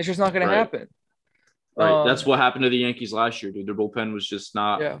 It's just not going to Right, happen. right. That's Um, what happened to the Yankees last year, dude. Their bullpen was just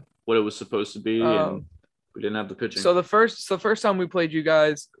not yeah. what it was supposed to be, and Um, we didn't have the pitching. so the first time we played you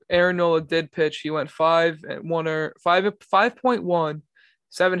guys, Aaron Nola did pitch. He went 5-1 or 5.1,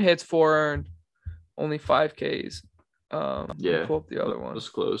 7 hits, 4 earned, only 5 Ks. Let me Yeah, pull up the other that one. was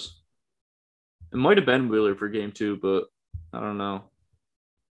close. It might have been Wheeler for game 2, but I don't know.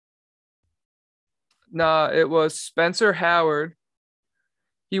 Nah, it was Spencer Howard.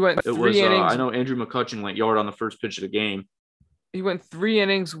 He went It three was I innings. know Andrew McCutcheon went yard on the first pitch of the game. He went 3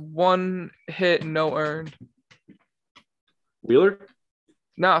 innings, 1 hit, no earned. Wheeler?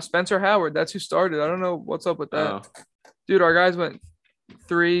 Nah, Spencer Howard. That's who started. I don't know what's up with that. Uh, Dude, our guys went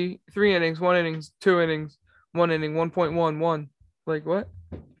three innings, 1 innings, 2 innings, 1 inning, 1.11. Like what?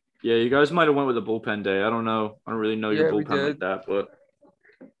 yeah, you guys might have went with a bullpen day. I don't know. I don't really know your Yeah, we bullpen like did. that, but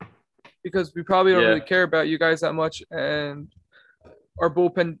Because we probably don't yeah. really care about you guys that much. And our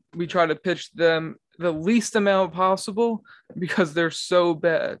bullpen, we try to pitch them the least amount possible because they're so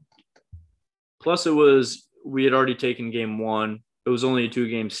bad. Plus, we had already taken game 1. It was only a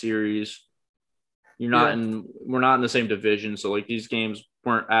 2-game series. Yeah. we're not in the same division. So like these games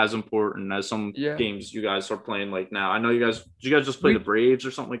weren't as important as some Yeah. games you guys are playing like now. I know did you guys just play the We Braves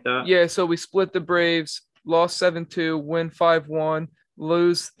or something like that? Yeah, so we split the Braves, lost 7-2, win 5-1,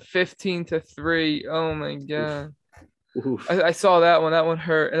 lose 15-3. Oh my Oof. god. Oof. I saw that one. That one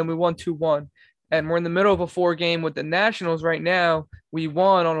hurt. And then we won 2-1. And we're in the middle of a 4 game with the Nationals right now. We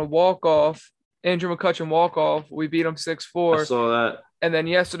won on a walk-off. Andrew McCutchen walk-off. We beat them six I four. saw that. And then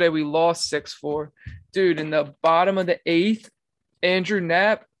yesterday we lost 6-4. Dude, in the bottom of the 8th, Andrew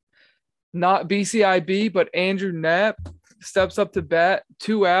Knapp, not BCIB, but Andrew Knapp steps up to bat,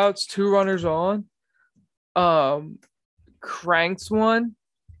 2 outs, 2 runners on. Cranks one.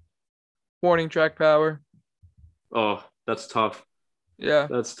 Warning track power. Oh, that's tough. Yeah.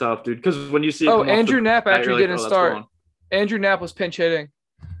 That's tough, dude. Because when you see it Oh, come off Andrew the Knapp bat, actually you're like, didn't oh, that's start. gone. Andrew Knapp was pinch hitting.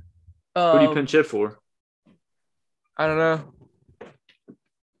 Who do you pinch hit for? I don't know.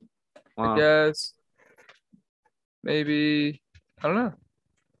 Wow. I guess maybe I don't know.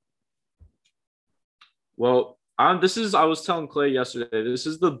 Well, I was telling Clay yesterday, this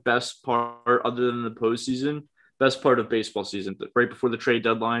is the best part other than the postseason, best part of baseball season, right before the trade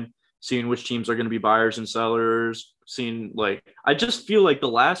deadline, seeing which teams are going to be buyers and sellers, seeing like I just feel like the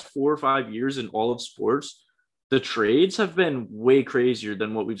last 4 or 5 years in all of sports, the trades have been way crazier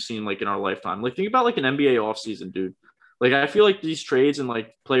than what we've seen like in our lifetime. Like think about like an NBA offseason, dude. Like I feel like these trades and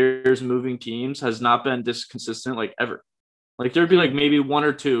like players moving teams has not been this consistent like ever. Like there'd be like maybe 1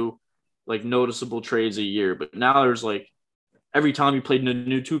 or 2 like noticeable trades a year, but now there's like every time you played a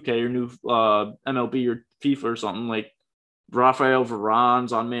new 2K or new MLB or FIFA or something, like Rafael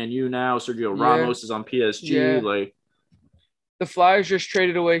Varon's on Man U now, Sergio Yeah. Ramos is on PSG. Yeah. Like The Flyers just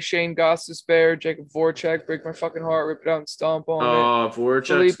traded away Shane Gostisbehere, Jacob Voracek, break my fucking heart, rip it out and stomp on it.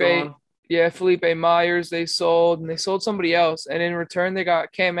 Voracek's gone. Felipe Myers they sold, and they sold somebody else. And in return, they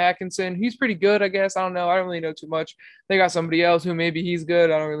got Cam Atkinson. He's pretty good, I guess. I don't know. I don't really know too much. They got somebody else who maybe he's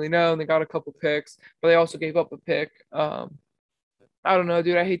good. I don't really know. And they got a couple picks, but they also gave up a pick. I don't know,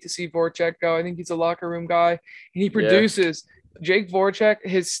 dude. I hate to see Voracek go. I think he's a locker room guy, and he produces. Jake Voracek,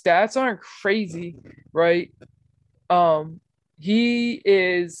 his stats aren't crazy, right? He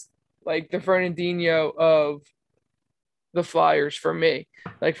is like the Fernandinho of the Flyers for me.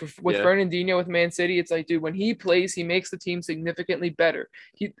 Like with Fernandinho with Man City, it's like, dude, when he plays, he makes the team significantly better.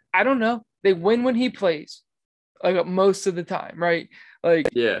 I don't know. They win when he plays, like most of the time, right? Like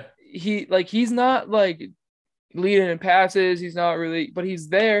he's not like leading in passes. He's not really, but he's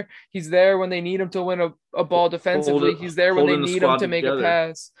there. He's there when they need him to win a ball defensively. He's there when they need him to make a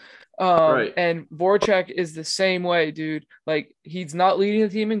pass. Right. And Voracek is the same way, dude. Like he's not leading the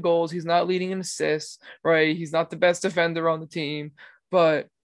team in goals. He's not leading in assists, right? He's not the best defender on the team, but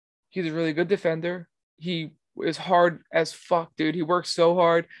he's a really good defender. He is hard as fuck, dude. He works so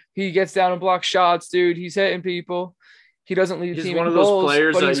hard. He gets down and blocks shots, dude. He's hitting people. He doesn't lead the team in goals. He's one of those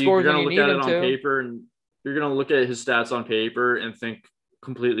players that you're going to look at it on paper, and you're going to look at his stats on paper and think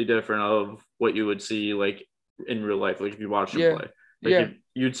completely different of what you would see like in real life, like if you watch him play. Like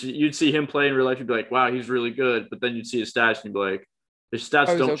you'd see him play in real life, you'd be like, wow, he's really good. But then you'd see his stats and you'd be like, his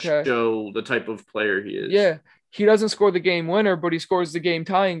stats don't show the type of player he is. Yeah. He doesn't score the game winner, but he scores the game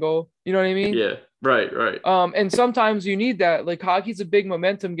tying goal. You know what I mean? Yeah. Right. And sometimes you need that. Like hockey's a big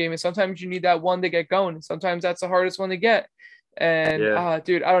momentum game, and sometimes you need that one to get going. And sometimes that's the hardest one to get. And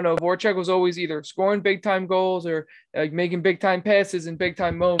dude, I don't know. Voracek was always either scoring big time goals or like making big time passes in big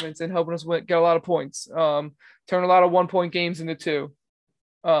time moments and helping us get a lot of points. Turn a lot of 1-point games into 2.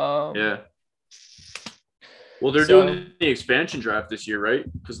 Well, they're doing the expansion draft this year, right?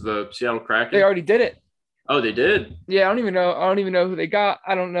 Because the Seattle Kraken. They already did it. Oh, they did. Yeah, I don't even know who they got.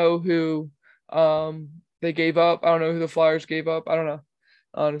 I don't know who they gave up. I don't know who the Flyers gave up. I don't know.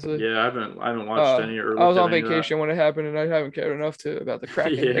 Honestly. Yeah, I haven't watched any. Or I was on vacation when it happened, and I haven't cared enough about the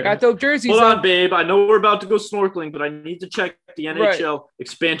Kraken. They got dope jerseys. Hold on, babe. I know we're about to go snorkeling, but I need to check the NHL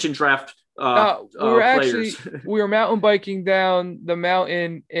expansion draft. We were mountain biking down the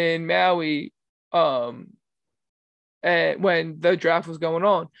mountain in Maui, and when the draft was going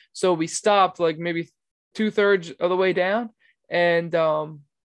on, so we stopped like maybe 2/3 of the way down, and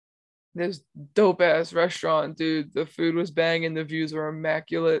this dope ass restaurant, dude. The food was banging, the views were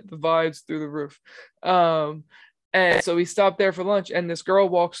immaculate, the vibes through the roof. And so we stopped there for lunch, and this girl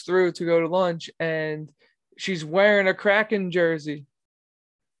walks through to go to lunch, and she's wearing a Kraken jersey.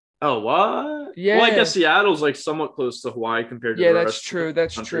 Oh, what? Yeah. Well, I guess Seattle's like somewhat close to Hawaii compared to the rest true.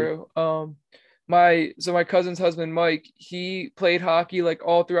 That's true. My cousin's husband Mike, he played hockey like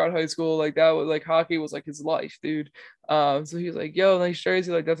all throughout high school. Like that was like hockey was like his life, dude. So he was like, "Yo, nice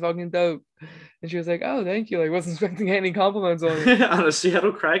jersey, like that's fucking dope." And she was like, "Oh, thank you." Like wasn't expecting any compliments on it. On a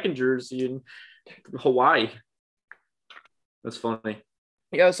Seattle Kraken jersey, and Hawaii. That's funny.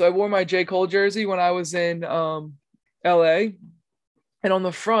 Yeah, so I wore my J. Cole jersey when I was in LA. And on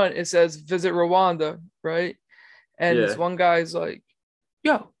the front it says visit Rwanda, right? And this Yeah. one guy's like,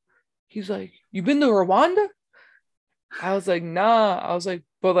 yo, he's like, you been to Rwanda? I was like, nah. I was like,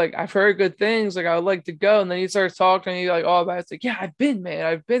 but like I've heard good things. Like I would like to go. And then he starts talking. And he's like, oh, but it's like, yeah, I've been, man.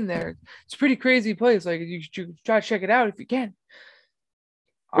 I've been there. It's a pretty crazy place. Like you should try to check it out if you can.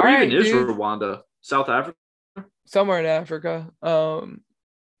 All Where even right, is dude. Rwanda? South Africa? Somewhere in Africa. So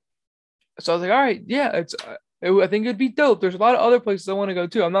I was like, all right, yeah, I think it'd be dope. There's a lot of other places I want to go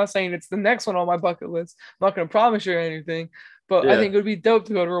too. I'm not saying it's the next one on my bucket list. I'm not gonna promise you anything, but I Yeah. think it would be dope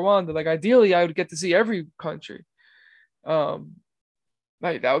to go to Rwanda. Like ideally, I would get to see every country. Um,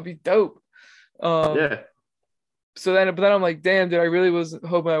 like that would be dope. Um, Yeah. but then I'm like, damn, dude, I really was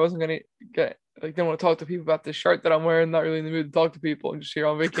hoping I wasn't gonna get like didn't want to talk to people about this shirt that I'm wearing. Not really in the mood to talk to people. I'm just here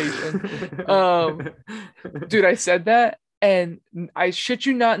on vacation. Dude, I said that, and I shit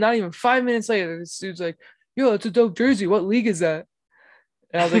you not even 5 minutes later, this dude's like, "Yo, it's a dope jersey. What league is that?"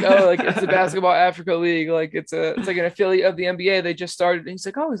 And I was like, "Oh, like it's the Basketball Africa League. Like it's like an affiliate of the NBA. They just started." And he's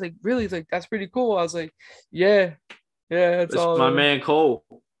like, "Oh, he's like, really?" He's like, "That's pretty cool." I was like, "Yeah, yeah, that's It's all my it is." man Cole.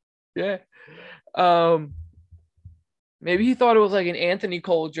 Yeah. Um, maybe he thought it was like an Anthony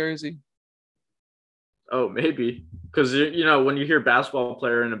Cole jersey. Oh, maybe. Because, when you hear basketball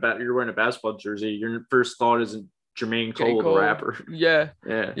player you're wearing a basketball jersey, your first thought isn't Jermaine J. Cole, the Cole. rapper. Yeah,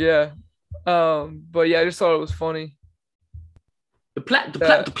 Yeah. yeah. But yeah, I just thought it was funny. The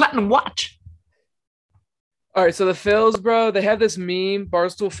platinum watch. All right, so the Phils, bro, they have this meme.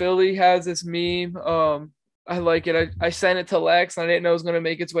 Barstool Philly has this meme. I like it. I sent it to Lex, and I didn't know it was gonna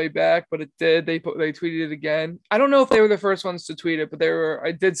make its way back, but it did. They tweeted it again. I don't know if they were the first ones to tweet it, but they were.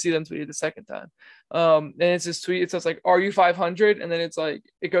 I did see them tweet it the second time. And it's this tweet. It says like, "Are you 500?" And then it's like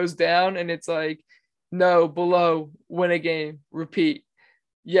it goes down, and it's like, "No, below, win a game, repeat."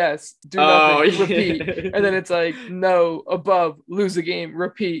 Yes, do nothing, repeat. And then it's like, no, above, lose a game,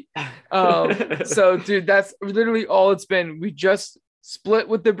 repeat. So dude, that's literally all it's been. We just split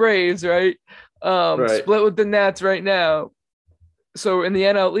with the Braves, right? Right. Split with the Nats right now. So in the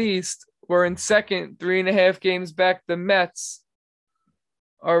NL East, we're in second, 3.5 games back. The Mets.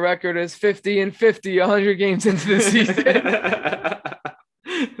 Our record is 50-50, 100 games into the season.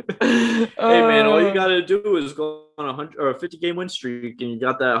 Hey man, all you gotta do is go on 100 or a 50-game win streak, and you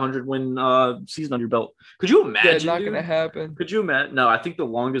got that 100-win season on your belt. Could you imagine? Yeah, not dude? gonna happen. Could you imagine? No, I think the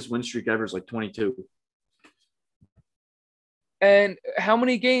longest win streak ever is like 22. And how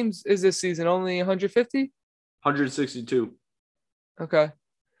many games is this season? Only 150? 162. Okay.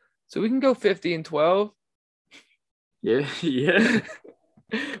 So we can go 50-12. Yeah, yeah.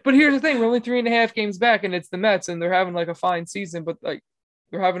 But here's the thing, we're only 3.5 games back, and it's the Mets, and they're having like a fine season, but like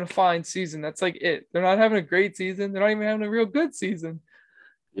they're having a fine season. That's like it. They're not having a great season. They're not even having a real good season.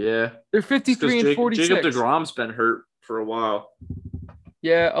 Yeah. They're 53-46. Jacob DeGrom's been hurt for a while.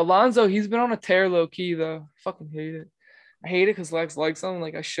 Yeah, Alonso, he's been on a tear low key though. Fucking hate it. I hate it because Lex likes him.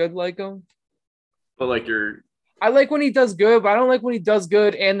 Like I should like him. But like I like when he does good, but I don't like when he does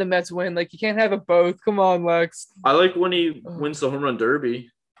good and the Mets win. Like you can't have it both. Come on, Lex. I like when he wins the home run derby.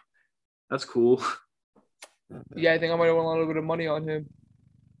 That's cool. Yeah, I think I might have won a little bit of money on him.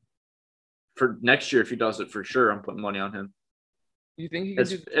 For next year, if he does it for sure, I'm putting money on him. You think he can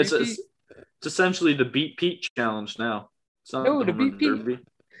do the it's essentially the Beat Pete challenge now. No, the Beat Pete.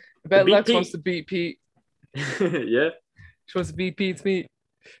 I bet Lex wants to beat Pete. Yeah. She wants to beat Pete's meat.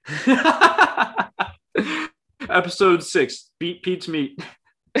 Episode 6, Beat Pete's meat.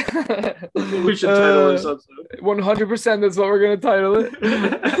 We should title this episode. 100%. That's what we're gonna title it.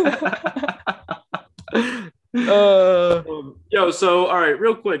 So all right,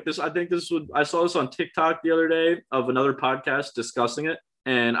 real quick. I saw this on TikTok the other day of another podcast discussing it,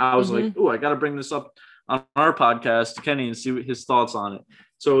 and I was like, "Oh, I got to bring this up on our podcast to Kenny and see what his thoughts on it."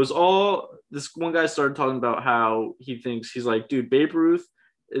 So it was all this one guy started talking about how he's like, dude, Babe Ruth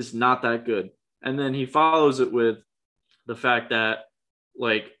is not that good. And then he follows it with the fact that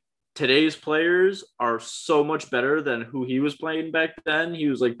like today's players are so much better than who he was playing back then. He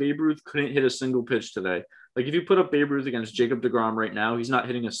was like, Babe Ruth couldn't hit a single pitch today. Like if you put up Babe Ruth against Jacob DeGrom right now, he's not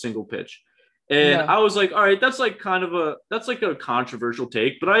hitting a single pitch. And I was like, all right, that's like a controversial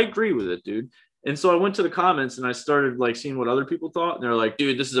take, but I agree with it, dude. And so I went to the comments and I started like seeing what other people thought. And they're like,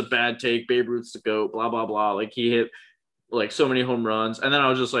 dude, this is a bad take. Babe Ruth's the GOAT, blah, blah, blah. Like he hit like so many home runs. And then I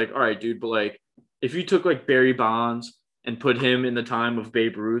was just like, all right, dude, but like if you took like Barry Bonds and put him in the time of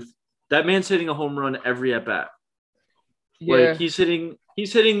Babe Ruth, that man's hitting a home run every at bat. Yeah. Like he's hitting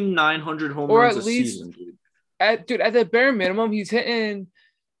 900 home runs a season, dude. At the bare minimum, he's hitting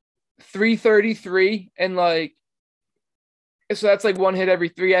 333 and like so that's like one hit every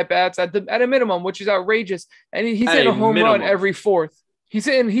 3 at bats at a minimum, which is outrageous. And he's At hitting a a home run minimum. every fourth. He's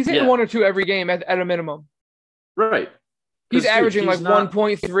hitting Yeah. 1 or 2 every game at a minimum. Right. He's 'Cause, dude, averaging he's like not-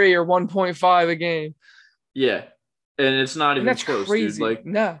 1.3 or 1.5 a game. Yeah. And it's not And even that's close, crazy. dude. Like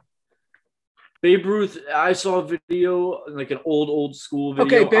Nah. Babe Ruth, I saw a video, like an old school video.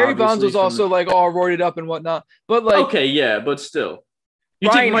 Okay, Barry Bonds obviously, was also like all roided up and whatnot. But like okay, yeah, but still. You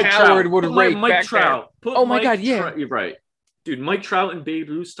Ryan take Mike Howard Trout, would put rake Mike back Trout. Put Oh my Mike God, yeah. Trout- you're right. Dude, Mike Trout in Babe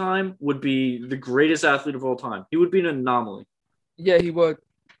Ruth's time would be the greatest athlete of all time. He would be an anomaly. Yeah, he would.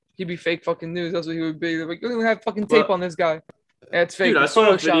 He'd be fake fucking news. That's what he would be. They're like, you don't even have fucking tape But- on this guy. That's fake. Dude, I It's saw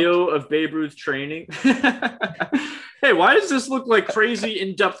a photoshopped. video of Babe Ruth training. Hey, why does this look like crazy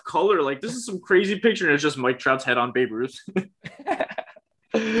in-depth color? Like this is some crazy picture, and it's just Mike Trout's head on Babe Ruth.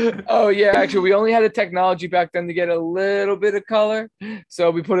 Oh yeah, actually, we only had the technology back then to get a little bit of color, so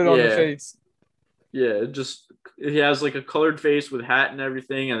we put it on the Yeah. face. Yeah, just he has like a colored face with hat and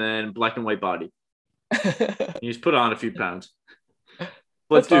everything, and then black and white body. He's put on a few pounds.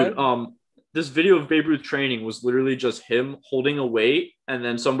 But That's dude, fine. this video of Babe Ruth training was literally just him holding a weight, and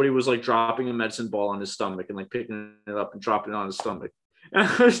then somebody was like dropping a medicine ball on his stomach and like picking it up and dropping it on his stomach. And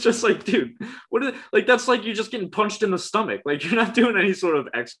I was just like, dude, what is like that's like you're just getting punched in the stomach. Like you're not doing any sort of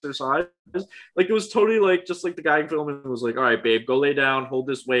exercise. Like it was totally like just like the guy filming was like, all right, babe, go lay down, hold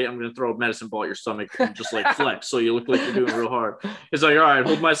this weight. I'm gonna throw a medicine ball at your stomach and just like flex so you look like you're doing real hard. It's like, all right,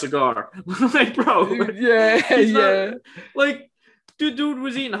 hold my cigar. Like, bro, like, Yeah, he's not- yeah. like dude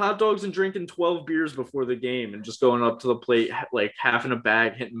was eating hot dogs and drinking 12 beers before the game and just going up to the plate like half in a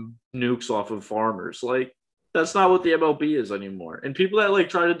bag hitting nukes off of farmers. Like that's not what the MLB is anymore. And people that like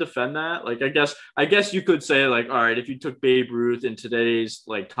try to defend that, like I guess you could say like, all right, if you took Babe Ruth in today's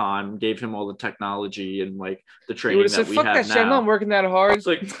like time, gave him all the technology and like the He training would have that said, we "Fuck have that shit. I'm not now. working that hard." It's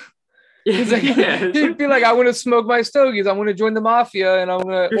like He's like, it's he'd like, be like, "I want to smoke my stogies. I want to join the mafia, and I'm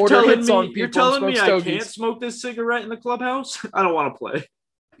gonna you're order telling hits me on people. you're and telling smoke me I stogies." can't smoke this cigarette in the clubhouse? I don't want to play.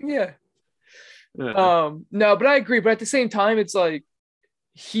 Yeah. Yeah. No, but I agree. But at the same time, it's like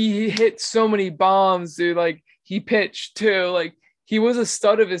he hit so many bombs, dude. Like he pitched too. Like he was a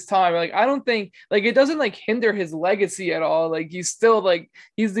stud of his time. Like I don't think like it doesn't like hinder his legacy at all. Like he's still like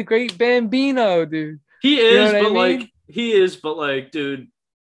he's the great Bambino, dude. He You know is, what I but mean? like he is, but like, dude,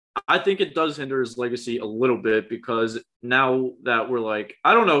 I think it does hinder his legacy a little bit because now that we're like,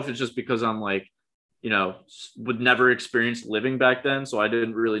 I don't know if it's just because I'm like, you know, would never experience living back then, so I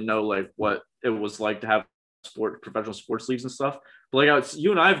didn't really know like what it was like to have professional sports leagues and stuff. But like,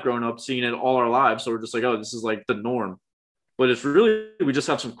 you and I have grown up seeing it all our lives, so we're just like, oh, this is like the norm. But it's really we just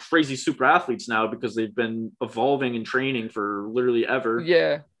have some crazy super athletes now because they've been evolving and training for literally ever.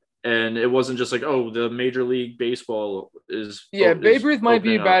 Yeah. And it wasn't just like, oh, the Major League Baseball is Babe Ruth might be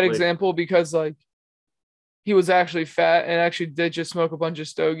a opening bad up. Like, example because like he was actually fat and actually did just smoke a bunch of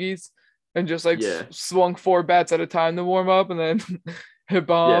stogies and just like Yeah. swung 4 bats at a time to warm up and then hit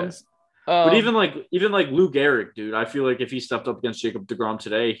bombs. But even like Lou Gehrig, dude, I feel like if he stepped up against Jacob deGrom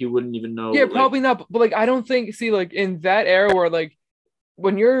today, he wouldn't even know. yeah, like, probably not. But like I don't think like in that era where like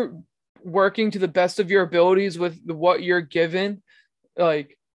when you're working to the best of your abilities with what you're given,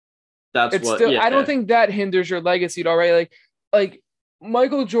 like that's it's what. still Yeah. I don't think that hinders your legacy at all, right? Like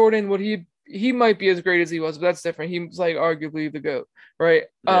Michael Jordan, would he might be as great as he was, but that's different. He's like arguably the GOAT, right?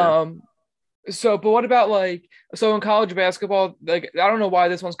 Yeah. So but what about like so in college basketball, like I don't know why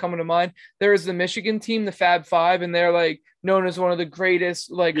this one's coming to mind. There is the Michigan team, the Fab Five, and they're like known as one of the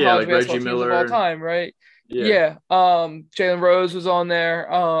greatest like Yeah, college like basketball Reggie teams of Miller. all time, right? Yeah. Jalen Rose was on there.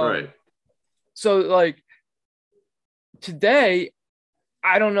 Right. So like today,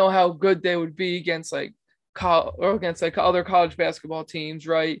 I don't know how good they would be against like against like other college basketball teams,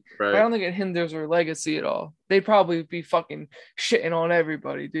 right? Right. I don't think it hinders their legacy at all. They'd probably be fucking shitting on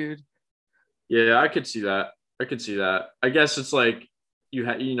everybody, dude. Yeah, I could see that. I guess it's like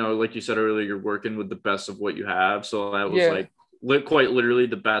you know, like you said earlier, you're working with the best of what you have. So that was Yeah. like quite literally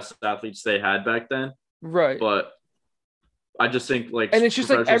the best athletes they had back then. Right. But I just think like, And it's just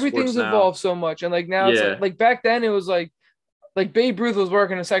like professional everything's sports now- evolved so much. And like now it's Yeah. like back then it was like Babe Ruth was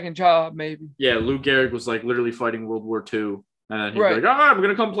working a second job, maybe. Yeah, Lou Gehrig was like literally fighting World War II, and then he'd Right. be like, "Oh, I'm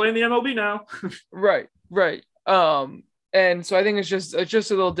gonna come play in the MLB now." Right. And so I think it's just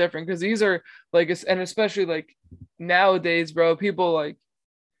a little different because these are like, and especially like nowadays, bro, people like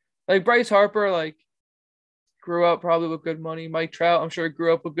Bryce Harper, like grew up probably with good money. Mike Trout, I'm sure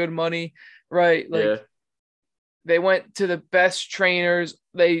grew up with good money, right? Like Yeah, they went to the best trainers.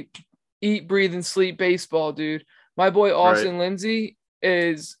 They eat, breathe, and sleep baseball, dude. My boy Austin Lindsay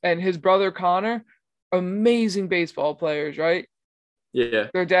and his brother Connor, amazing baseball players, right? Yeah.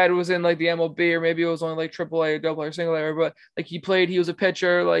 Their dad was in like the MLB, or maybe it was only like AAA or double or single A, but like he played, he was a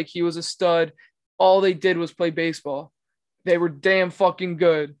pitcher, like he was a stud. All they did was play baseball. They were damn fucking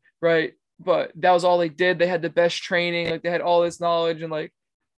good, right? But that was all they did. They had the best training, like they had all this knowledge, and like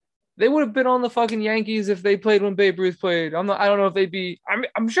they would have been on the fucking Yankees if they played when Babe Ruth played. I don't know if they'd be.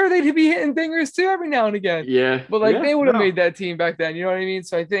 I'm sure they'd be hitting dingers too every now and again. Yeah. But like Yeah. they would have No. made that team back then. You know what I mean?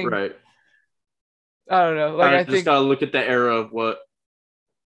 So I think Right. I don't know. Like I I just think gotta look at the era of what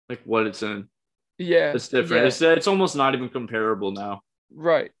it's in. yeah, It's different. yeah, It's almost not even comparable now.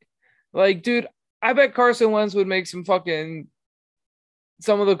 right. Like dude, I bet Carson Wentz would make some of the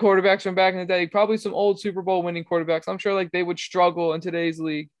quarterbacks from back in the day, probably some old Super Bowl winning quarterbacks. I'm sure like they would struggle in today's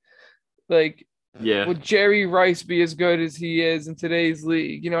league. Like, Yeah. would Jerry Rice be as good as he is in today's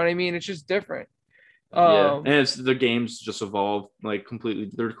league? You know what I mean? It's just different. Yeah. And it's the games just evolved like completely.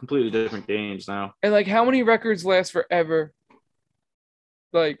 They're completely different games now. And like how many records last forever?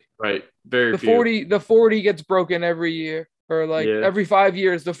 Like Right. Very the few. 40 gets broken every year, or like Yeah. every 5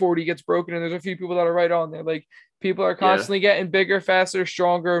 years the 40 gets broken, and there's a few people that are right on there. Like people are constantly getting bigger, faster,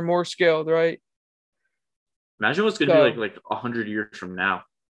 stronger, and more skilled, right? Imagine what's gonna So be like 100 years from now.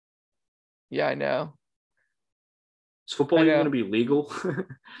 yeah, I know. Is football I even know. gonna be legal?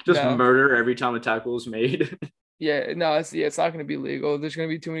 Just No. murder every time a tackle is made. Yeah, no, it's not gonna be legal. There's gonna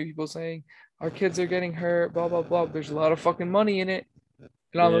be too many people saying our kids are getting hurt, blah blah blah. There's a lot of fucking money in it.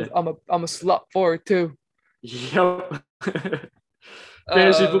 And Yeah. I'm a slut for it too. Yep.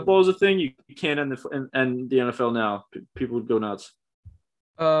 Fantasy Um, football is a thing. You can't end the NFL now. People would go nuts.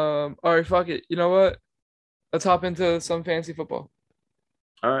 all right, fuck it. You know what? Let's hop into some fantasy football.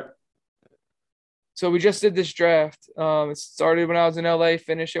 All right. So we just did this draft. It started when I was in LA,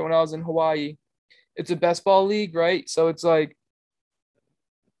 finished it when I was in Hawaii. It's a best ball league, right? So it's like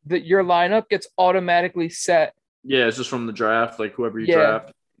that your lineup gets automatically set. Yeah, it's just from the draft, like whoever you Yeah.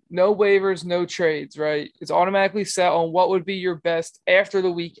 draft. No waivers, no trades, right? It's automatically set on what would be your best after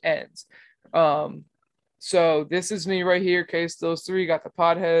the week ends. So this is me right here. Case those three got the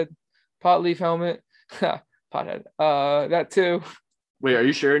pot leaf helmet, pothead. That too. Wait, are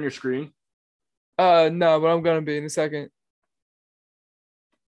you sharing your screen? No, but I'm gonna be in a second.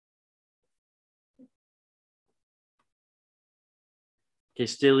 Okay,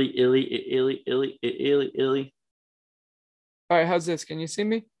 Stilly, illy. All right, how's this? Can you see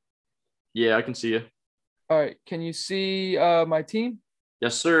me? Yeah, I can see you. All right, can you see my team?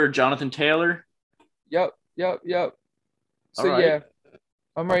 Yes, sir. Jonathan Taylor. Yep. So All right. yeah,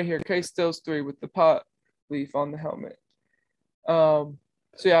 I'm right here. Case Stills 3 with the pot leaf on the helmet.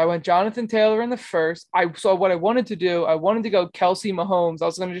 So yeah, I went Jonathan Taylor in the first. So what I wanted to do, I wanted to go Kelsey Mahomes. I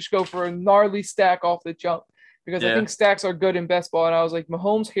was gonna just go for a gnarly stack off the jump because I think stacks are good in best ball. And I was like,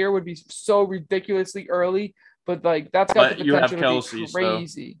 Mahomes here would be so ridiculously early, but like that's got the you have potential Kelsey, to be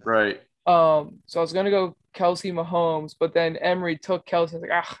crazy. So, right. So I was gonna go Kelsey Mahomes, but then Emery took Kelsey. I was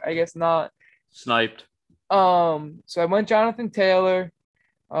like, I guess not. Sniped. So I went Jonathan Taylor.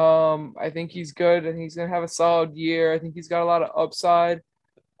 I think he's good and he's gonna have a solid year. I think he's got a lot of upside.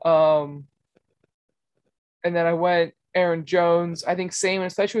 And then I went Aaron Jones. I think same,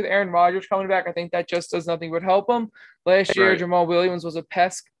 especially with Aaron Rodgers coming back. I think that just does nothing but help him. Last year, Right. Jamal Williams was a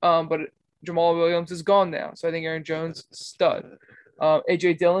pest, but Jamal Williams is gone now. So I think Aaron Jones, stud.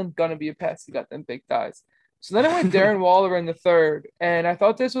 AJ Dillon, gonna be a pest. He got them big thighs. So then I went Darren Waller in the third, and I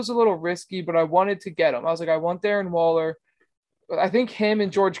thought this was a little risky, but I wanted to get him. I was like, I want Darren Waller. I think him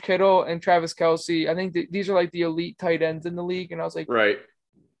and George Kittle and Travis Kelce, I think these are like the elite tight ends in the league. And I was like, Right.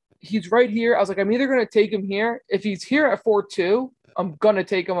 he's right here. I was like, I'm either going to take him here. If he's here at 4-2, I'm going to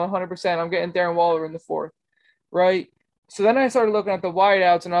take him 100%. I'm getting Darren Waller in the fourth, right? So then I started looking at the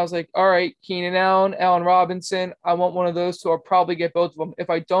wideouts, and I was like, all right, Keenan Allen, Allen Robinson. I want one of those two. I'll probably get both of them. If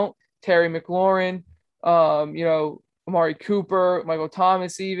I don't, Terry McLaurin, Amari Cooper, Michael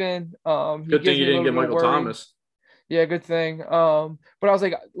Thomas even. Good thing you didn't get Michael Thomas. Yeah, good thing. But I was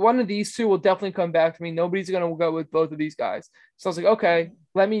like, one of these two will definitely come back to me. Nobody's going to go with both of these guys. So I was like, okay,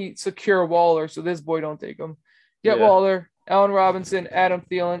 let me secure Waller so this boy don't take him. Get Waller, Allen Robinson, Adam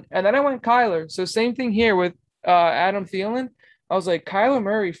Thielen. And then I went Kyler. So same thing here with Adam Thielen. I was like, Kyler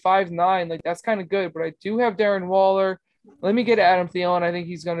Murray, 5'9", like that's kind of good. But I do have Darren Waller. Let me get Adam Thielen. I think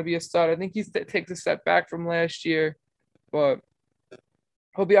he's going to be a stud. I think he takes a step back from last year. But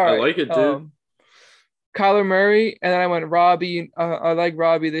he'll be all right. I like it, dude. Kyler Murray, and then I went Robbie. I like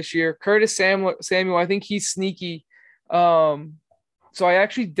Robbie this year. Curtis Samuel, I think he's sneaky. So I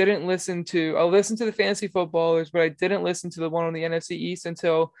actually didn't listen to – I listened to the fantasy footballers, but I didn't listen to the one on the NFC East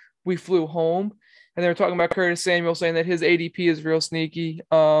until we flew home. And they were talking about Curtis Samuel saying that his ADP is real sneaky.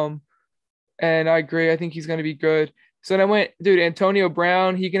 And I agree. I think he's going to be good. So then I went, dude, Antonio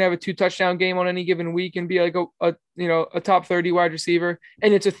Brown. He can have a 2 touchdown game on any given week and be like a top 30 wide receiver.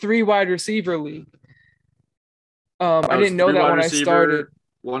 And it's a 3 wide receiver league. I It's didn't know three that wide when I started. receiver,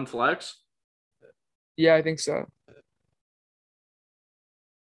 one flex. Yeah, I think so.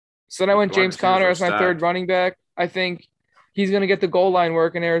 So then I went Wide James receivers Conner are as my third stacked. running back. I think he's going to get the goal line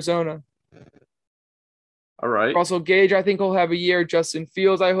work in Arizona. All right. Russell Gage, I think he'll have a year. Justin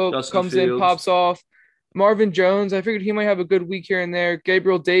Fields, I hope, Justin comes in, Fields. pops off. Marvin Jones, I figured he might have a good week here and there.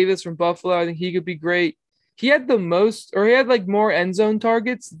 Gabriel Davis from Buffalo, I think he could be great. He had like more end zone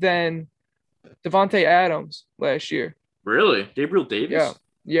targets than Devontae Adams last year. Really? Gabriel Davis?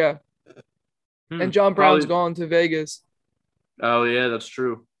 Yeah. And John Brown's Probably. gone to Vegas. Oh, yeah, that's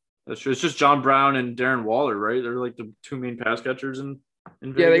true. That's true. It's just John Brown and Darren Waller, right? They're like the 2 main pass catchers in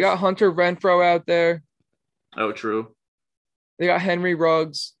Vegas. Yeah, they got Hunter Renfrow out there. Oh, true. They got Henry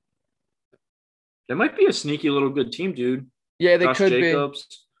Ruggs. They might be a sneaky little good team, dude. Yeah, they Josh could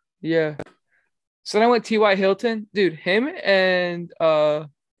Jacobs. be. Yeah. So then I went T.Y. Hilton. Dude, him and the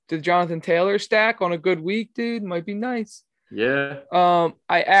Jonathan Taylor stack on a good week, dude, might be nice. Yeah.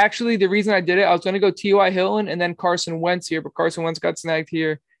 The reason I did it, I was going to go T.Y. Hilton and then Carson Wentz here, but Carson Wentz got snagged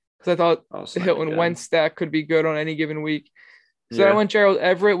here because I thought the Hilton Wentz stack could be good on any given week. So I went Gerald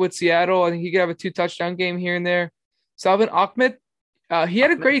Everett with Seattle. I think he could have a 2 touchdown game here and there. Salvin Ahmed, he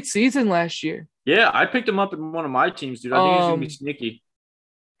had a great season last year. Yeah, I picked him up in one of my teams, dude. I think he's gonna be sneaky.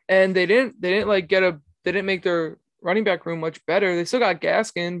 And they didn't make their running back room much better. They still got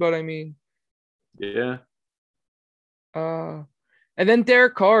Gaskin, but I mean, yeah. And then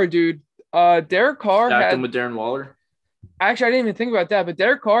Derek Carr, dude. Derek Carr Stacked him with Darren Waller. Actually, I didn't even think about that, but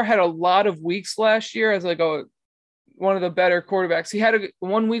Derek Carr had a lot of weeks last year as like one of the better quarterbacks. He had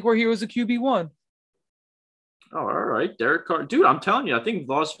one week where he was a QB1. Oh, all right. Derek Carr. Dude, I'm telling you, I think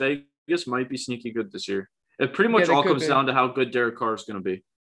Las Vegas might be sneaky good this year. It pretty much all comes down to how good Derek Carr is going to be.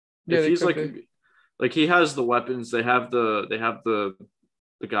 Yeah, if he's like he has the weapons, they have the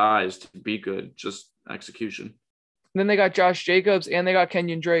guys to be good, just execution. And then they got Josh Jacobs and they got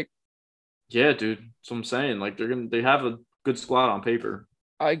Kenyon Drake. Yeah, dude. That's what I'm saying. Like they have a good squad on paper.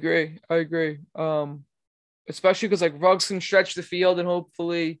 I agree. Especially because like Ruggs can stretch the field and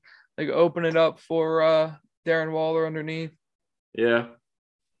hopefully like open it up for Darren Waller underneath. Yeah.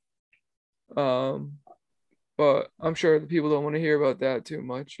 But I'm sure the people don't want to hear about that too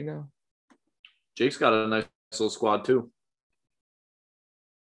much, you know. Jake's got a nice little squad too.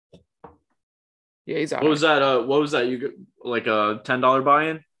 Yeah, he's out. What was that? You got like a $10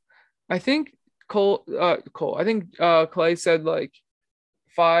 buy-in? I think I think Clay said like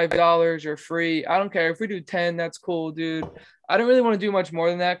 $5 or free. I don't care if we do 10. That's cool, dude. I don't really want to do much more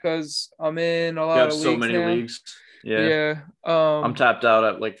than that because I'm in a lot of leagues. So many leagues. Yeah. I'm tapped out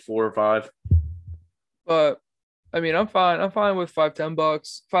at like 4 or 5. But I mean, I'm fine. I'm fine with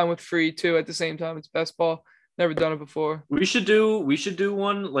 $5-10. Fine with free too. At the same time, it's best ball. Never done it before. We should do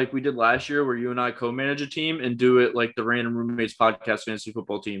one like we did last year where you and I co-manage a team and do it like the Random Roommates Podcast Fantasy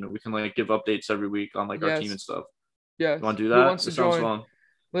Football Team, and we can like give updates every week on like our team and stuff. Yeah. You want to do that? Who wants to sounds join? fun.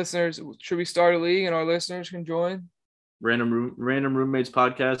 Listeners, should we start a league and our listeners can join? Random Roommates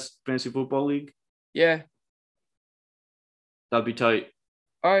Podcast Fantasy Football League? Yeah. That'd be tight.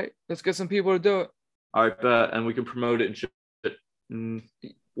 All right. Let's get some people to do it. All right, bet. And we can promote it and shit. And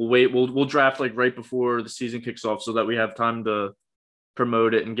we'll wait. We'll draft like right before the season kicks off so that we have time to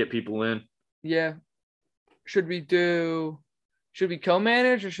promote it and get people in. Yeah. Should we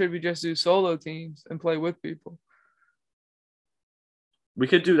co-manage or should we just do solo teams and play with people? We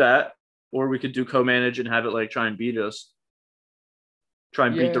could do that, or we could do co-manage and have it like try and beat us. Try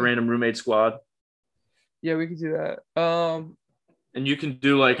and beat the Random Roommate squad. Yeah, we could do that. And you can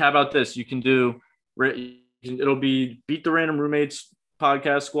do like, how about this? You can do. It'll be beat the Random Roommates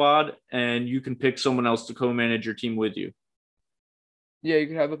Podcast squad, and you can pick someone else to co-manage your team with you. Yeah, you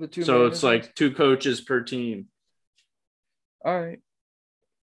can have up to 2. So it's like 2 coaches per team. All right.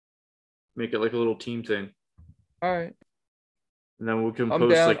 Make it like a little team thing. All right. And then we can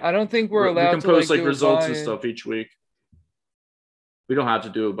post like. I don't think we're allowed to. We can post like results and stuff each week. We don't have to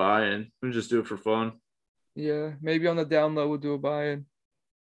do a buy-in. We can just do it for fun. Yeah, maybe on the down low we'll do a buy-in.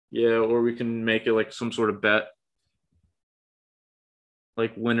 Yeah, or we can make it like some sort of bet.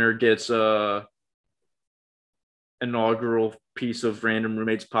 Like winner gets a inaugural piece of Random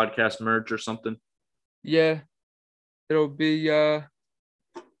Roommates Podcast merch or something. Yeah. It'll be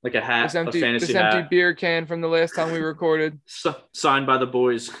like a hat, a fantasy hat. Empty beer can from the last time we recorded. Signed by the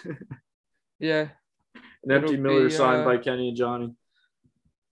boys. Yeah. An empty Miller signed by Kenny and Johnny.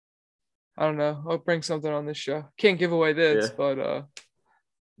 I don't know. I'll bring something on this show. Can't give away this, but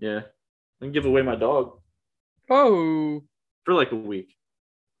yeah. I can give away my dog. Oh. for like a week,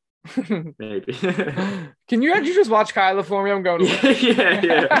 maybe. Can you actually just watch Kyla for me? I'm going to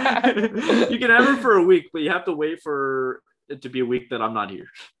Yeah. You can have her for a week, but you have to wait for it to be a week that I'm not here.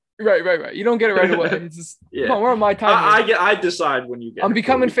 Right. You don't get it right away. It's just, Yeah. come on, we're on my time here. I decide when you get I'm it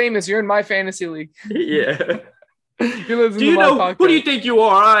becoming famous. You're in my fantasy league. Yeah. You listen Do you to my know podcast. who do you think you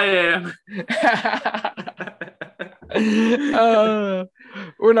are? I am.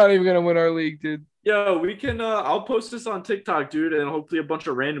 We're not even gonna win our league, dude. Yo, we can I'll post this on TikTok, dude, and hopefully a bunch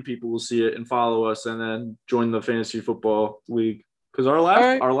of random people will see it and follow us and then join the fantasy football league. Because our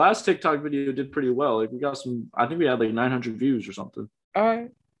last TikTok video did pretty well. Like we got I think we had like 900 views or something. All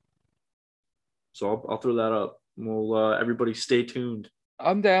right. So I'll throw that up. We'll everybody stay tuned.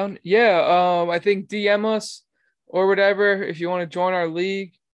 I'm down. Yeah. I think DM us or whatever if you want to join our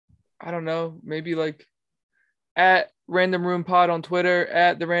league. I don't know. Maybe like at Random Room Pod on Twitter,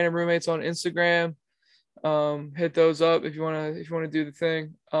 at the Random Roommates on Instagram. Hit those up if you wanna do the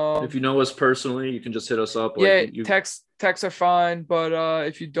thing. If you know us personally, you can just hit us up. Yeah, texts are fine, but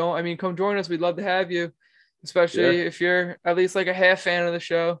if you don't, I mean, come join us. We'd love to have you, especially if you're at least like a half fan of the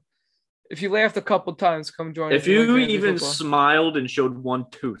show. If you laughed a couple times, come join us. If you even smiled and showed one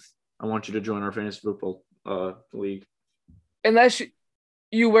tooth, I want you to join our fantasy football league. Unless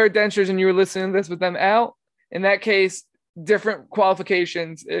you wear dentures and you were listening to this with them out, in that case, different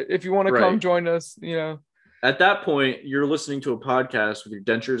qualifications. If you want to come join us, you know. At that point, you're listening to a podcast with your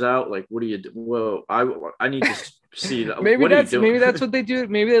dentures out. Like, what do you do? Whoa, I need to see that. Maybe that's what they do.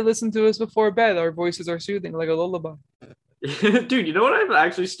 Maybe they listen to us before bed. Our voices are soothing, like a lullaby. Dude, you know what I've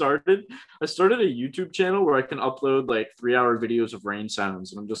actually started? I started a YouTube channel where I can upload like 3-hour videos of rain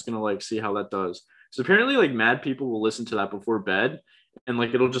sounds, and I'm just gonna like see how that does. So apparently, like mad people will listen to that before bed, and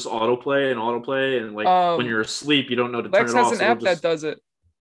like it'll just autoplay, and like when you're asleep, you don't know to turn it off. Lex has an app that does it.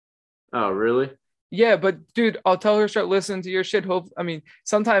 Oh, really? Yeah, but dude, I'll tell her start listening to your shit. I mean,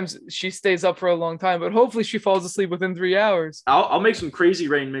 sometimes she stays up for a long time, but hopefully she falls asleep within 3 hours. I'll make some crazy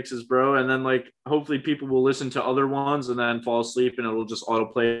rain mixes, bro, and then like hopefully people will listen to other ones and then fall asleep, and it'll just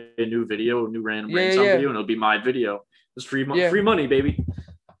autoplay a new video, a new random rain sound video, and it'll be my video. It's free money, baby.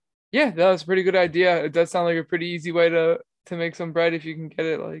 Yeah, that was a pretty good idea. It does sound like a pretty easy way to make some bread if you can get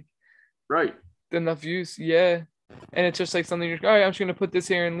it like right enough views. Yeah, and it's just like something you're like, all right, I'm just gonna put this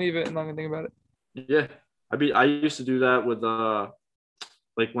here and leave it, and not gonna think about it. Yeah, I used to do that with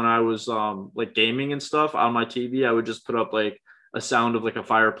like when I was like gaming and stuff on my TV. I would just put up like a sound of like a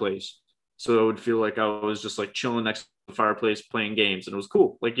fireplace, so it would feel like I was just like chilling next to the fireplace playing games, and it was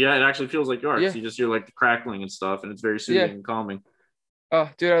cool. Like it actually feels like yours. You just hear like the crackling and stuff, and it's very soothing and calming. Oh,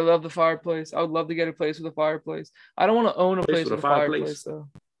 dude, I love the fireplace. I would love to get a place with a fireplace. I don't want to own a place with a fireplace though.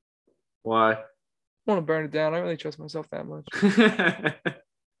 Why? I want to burn it down. I don't really trust myself that much.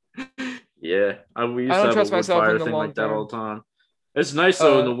 Yeah, we used I don't to trust have a wood myself fire in the thing long like that term. all the time. It's nice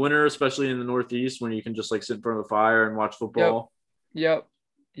though in the winter, especially in the Northeast, when you can just like sit in front of the fire and watch football. Yep.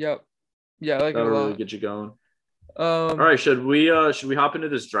 Yeah, I like that'll it a lot. really get you going. All right, should we hop into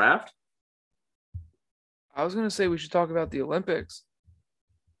this draft? I was gonna say we should talk about the Olympics.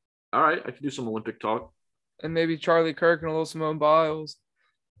 All right, I can do some Olympic talk. And maybe Charlie Kirk and a little Simone Biles.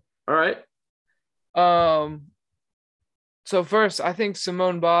 All right. So first, I think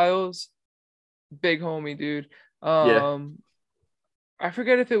Simone Biles, big homie, dude. I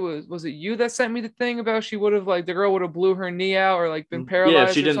forget if it was it you that sent me the thing about she would have like the girl would have blew her knee out or like been paralyzed. Yeah,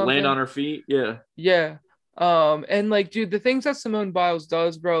 if she didn't land on her feet. Yeah. Yeah. And like, dude, the things that Simone Biles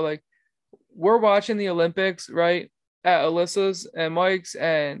does, bro, like we're watching the Olympics, right? At Alyssa's and Mike's,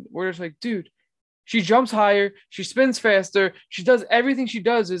 and we're just like, dude, she jumps higher, she spins faster, she does everything she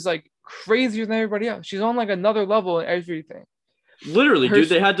does is like crazier than everybody else. She's on like another level in everything. Literally, dude,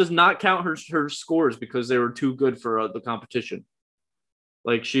 they had to not count her scores because they were too good for the competition.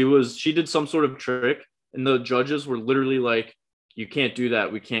 Like she did some sort of trick, and the judges were literally like, "You can't do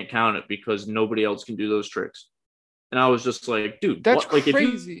that. We can't count it because nobody else can do those tricks." And I was just like, "Dude, that's what? Like,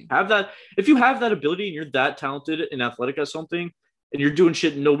 crazy." If you have that ability and you're that talented and athletic at something, and you're doing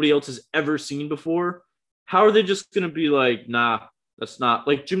shit nobody else has ever seen before, how are they just gonna be like, "Nah, that's not."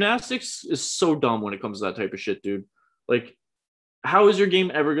 Like gymnastics is so dumb when it comes to that type of shit, dude. Like, how is your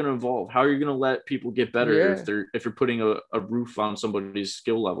game ever going to evolve? How are you going to let people get better if you're putting a roof on somebody's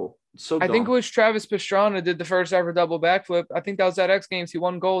skill level? It's so dumb. I think it was Travis Pastrana did the first ever double backflip. I think that was at X Games. He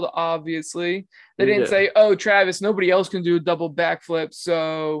won gold, obviously. They didn't say, "Oh, Travis, nobody else can do a double backflip."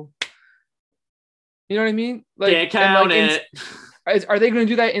 So, you know what I mean? Like, can't count it. Are they going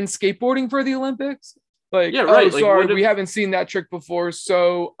to do that in skateboarding for the Olympics? Like, yeah, right. Oh, sorry, we haven't seen that trick before,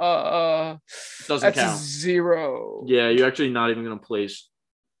 so doesn't count. 0. Yeah, you're actually not even gonna place.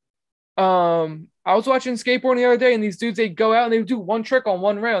 And I was watching skateboarding the other day, and these dudes, they go out and they do one trick on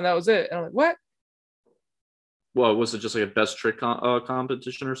one rail, and that was it. And I'm like, what? Well, was it just like a best trick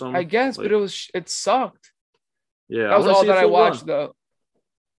competition or something? I guess, like, but it sucked. Yeah, That was all that I watched, though.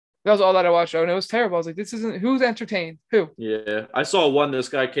 That was all that I watched, though, and it was terrible. I was like, this isn't, who's entertained? Who? Yeah, I saw one. This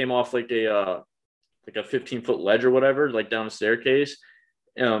guy came off like a 15-foot ledge or whatever, like down a staircase,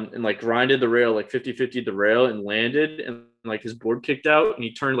 and like grinded the rail, like 50-50 the rail, and landed, and like his board kicked out, and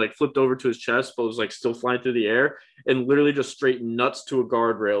he turned, like flipped over to his chest, but was like still flying through the air, and literally just straight nuts to a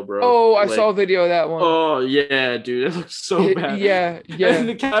guardrail, bro. Oh, I like, saw a video of that one. Oh yeah, dude, it looks so bad. Yeah. And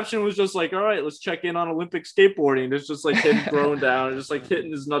the caption was just like, "All right, let's check in on Olympic skateboarding." It's just like him throwing down and just like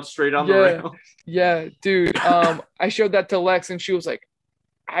hitting his nuts straight on the rail. Yeah, dude. I showed that to Lex, and she was like,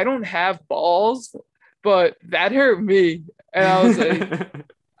 "I don't have balls, but that hurt me." And I was like,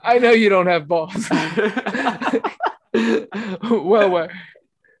 "I know you don't have balls." Well,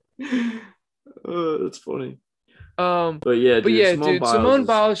 that's funny. But yeah, dude, Simone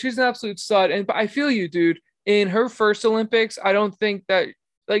Biles, she's an absolute stud, and I feel you, dude. In her first Olympics, I don't think that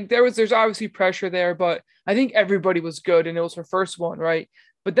like there's obviously pressure there, but I think everybody was good, and it was her first one, right?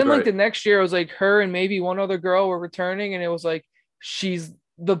 But then like the next year, it was like her and maybe one other girl were returning, and it was like she's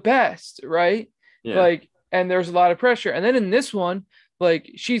the best, right? Yeah. Like, and there's a lot of pressure, and then in this one,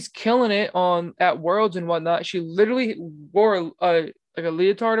 like she's killing it at Worlds and whatnot. She literally wore a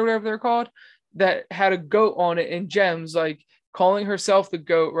leotard or whatever they're called that had a goat on it in gems, like calling herself the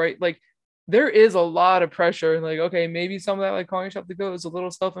goat, right? Like there is a lot of pressure, and like, okay, maybe some of that, like calling yourself the goat, is a little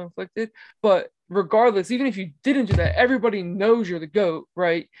self-inflicted, but regardless, even if you didn't do that, everybody knows you're the goat,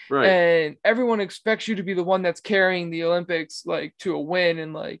 right? And everyone expects you to be the one that's carrying the Olympics, like to a win.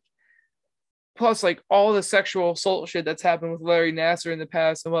 And like, plus like all the sexual assault shit that's happened with Larry Nassar in the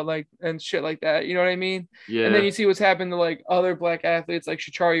past and and shit like that, you know what I mean? Yeah. And then you see what's happened to like other black athletes like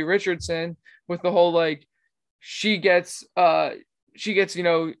Sha'Carri Richardson with the whole like she gets you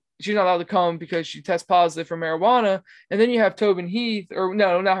know, she's not allowed to come because she tests positive for marijuana. And then you have Tobin Heath, or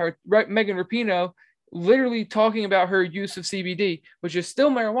no, not her, Megan Rapinoe, literally talking about her use of CBD, which is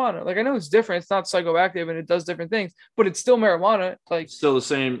still marijuana. Like I know it's different, it's not psychoactive and it does different things, but it's still marijuana. Like still the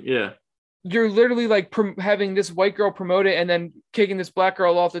same. Yeah. You're literally like having this white girl promote it and then kicking this black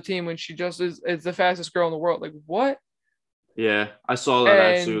girl off the team when she just is the fastest girl in the world. Like what? Yeah, I saw that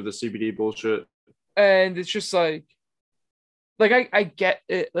actually with the CBD bullshit. And it's just like I get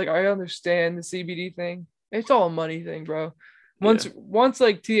it. Like I understand the CBD thing. It's all a money thing, bro. Once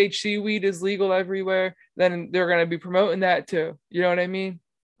like THC weed is legal everywhere, then they're gonna be promoting that too. You know what I mean?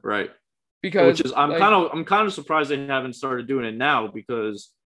 Right. Because I'm kind of surprised they haven't started doing it now, because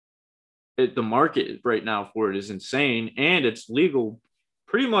the market right now for it is insane, and it's legal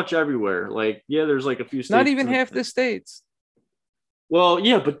pretty much everywhere. Like, yeah, there's like a few states. Not even half the states. Well,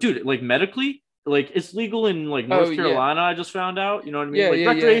 yeah, but dude, like medically, like it's legal in like North Carolina. I just found out. You know what I mean? Like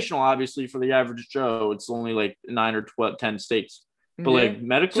recreational, obviously, for the average Joe, it's only like 9 or 12, 10 states. But like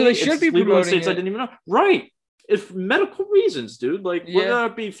medically, so they should be legal in states it. I didn't even know. Right. It's medical reasons, dude. Like whether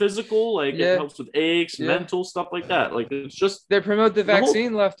it be physical, like it helps with aches, mental stuff like that. Like it's just they promote the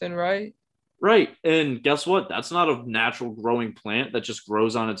vaccine left and right. Right. And guess what? That's not a natural growing plant that just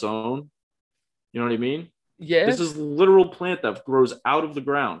grows on its own. You know what I mean? Yeah. This is a literal plant that grows out of the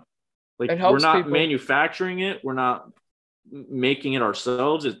ground. Like we're not manufacturing it. We're not making it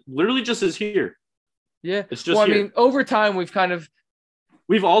ourselves. It literally just is here. Yeah. It's just here. I mean, over time, we've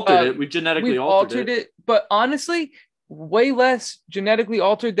altered it. We've genetically altered it. But honestly, way less genetically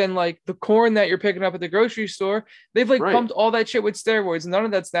altered than like the corn that you're picking up at the grocery store. They've like pumped all that shit with steroids. None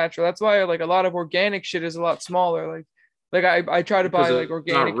of that's natural. That's why like a lot of organic shit is a lot smaller. Like I try to buy like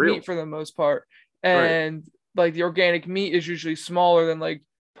organic meat for the most part. And like the organic meat is usually smaller than like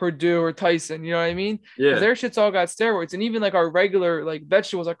Purdue or Tyson. You know what I mean? Yeah. Their shit's all got steroids. And even like our regular like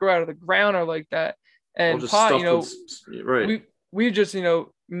vegetables that grow out of the ground are like that. And pot, you know, we just, you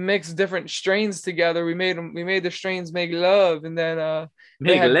know, mix different strains together. We made the strains make love, and then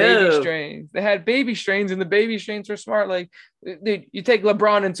they had baby strains. They had baby strains, and the baby strains were smart. Like, dude, you take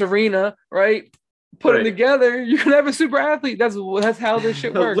LeBron and Serena, right? Put them together, you can have a super athlete. That's how this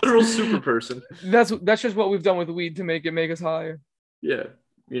shit works. A literal super person. That's just what we've done with weed to make us higher. Yeah.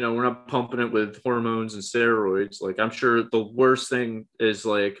 You know, we're not pumping it with hormones and steroids. Like, I'm sure the worst thing is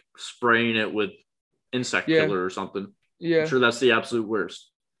like spraying it with insect killer or something. Yeah. I'm sure that's the absolute worst.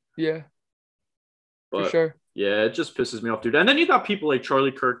 Yeah. But, for sure. Yeah, it just pisses me off, dude. And then you got people like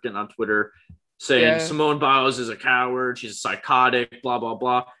Charlie Kirk getting on Twitter saying Simone Biles is a coward, she's psychotic, blah, blah,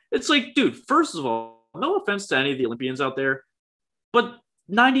 blah. It's like, dude, first of all, no offense to any of the Olympians out there, but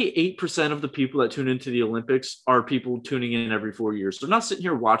 98% of the people that tune into the Olympics are people tuning in every 4 years. They're not sitting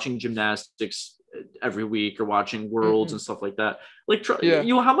here watching gymnastics every week or watching Worlds and stuff like that. Like, Yeah.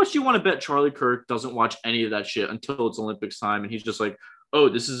 how much do you want to bet Charlie Kirk doesn't watch any of that shit until it's Olympics time, and he's just like, oh,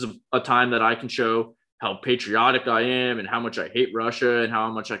 this is a time that I can show how patriotic I am and how much I hate Russia and how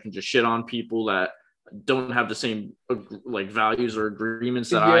much I can just shit on people that don't have the same like values or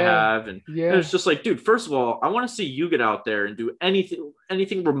agreements that I have. And it's just like, dude, first of all, I want to see you get out there and do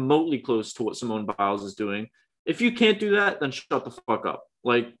anything remotely close to what Simone Biles is doing. If you can't do that, then shut the fuck up.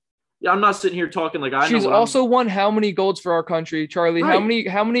 Like, yeah, I'm not sitting here talking like I know. She's also won how many golds for our country, Charlie? Right.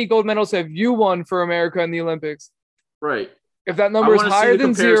 How many gold medals have you won for America in the Olympics? Right. If that number is higher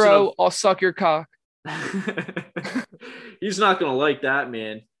than 0, I'll suck your cock. He's not gonna like that,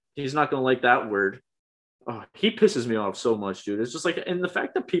 man. He's not gonna like that word. Oh, he pisses me off so much, dude. It's just like, and the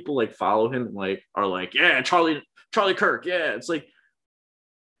fact that people like follow him and like are like, yeah, Charlie Kirk, yeah. It's like,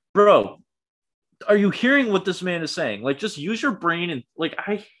 bro, are you hearing what this man is saying? Like, just use your brain. And like,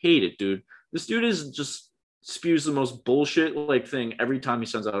 I hate it, dude. This dude is just spews the most bullshit like thing every time he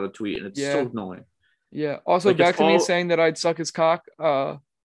sends out a tweet, and it's so annoying. Yeah. Also, like, back to me saying that I'd suck his cock, because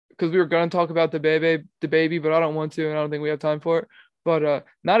we were gonna talk about the baby, but I don't want to, and I don't think we have time for it. But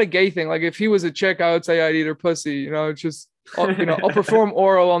not a gay thing. Like, if he was a chick, I would say I'd eat her pussy. You know, it's just, I'll perform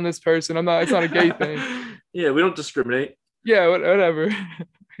oral on this person. It's not a gay thing. Yeah, we don't discriminate. Yeah, whatever.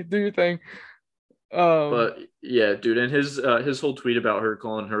 Do your thing. But yeah, dude, and his whole tweet about her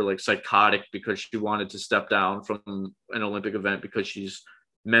calling her like psychotic because she wanted to step down from an Olympic event because she's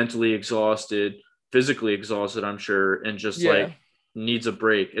mentally exhausted, physically exhausted, I'm sure, and just like needs a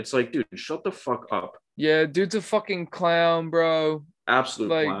break. It's like, dude, shut the fuck up. Yeah, dude's a fucking clown, bro. Absolute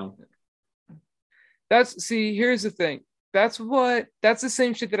clown. Here's the thing. That's the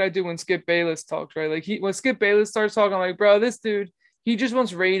same shit that I do when Skip Bayless talks, right? Like, when Skip Bayless starts talking, I'm like, bro, this dude, he just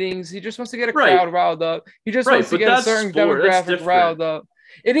wants ratings. He just wants to get a crowd riled up. He just wants to get a certain demographic riled up.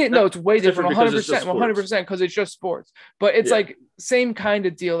 It is it's way different, 100%, 100%, because it's just sports. But it's like same kind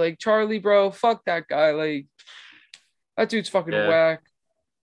of deal. Like, Charlie, bro, fuck that guy. Like, that dude's fucking whack.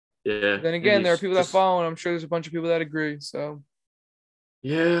 Yeah. Then again, there are people that follow, and I'm sure there's a bunch of people that agree. So,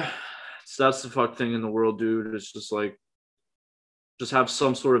 yeah, that's the fuck thing in the world, dude. It's just like, just have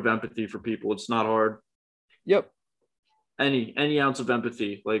some sort of empathy for people. It's not hard. Yep. Any ounce of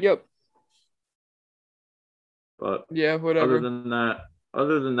empathy, like. Yep. But yeah, whatever.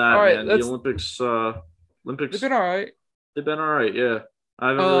 Other than that, right, man, the Olympics. They've been all right. They've been all right. Yeah, I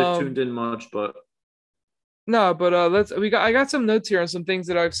haven't really tuned in much, but. No, but I got some notes here on some things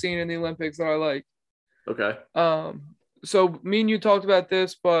that I've seen in the Olympics that I like. Okay. So me and you talked about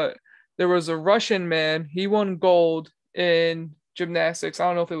this, but there was a Russian man. He won gold in gymnastics. I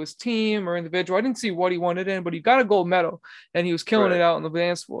don't know if it was team or individual. I didn't see what he won it in, but he got a gold medal, and he was killing it out on the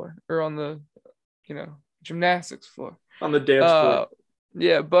dance floor or on the, gymnastics floor. On the dance floor.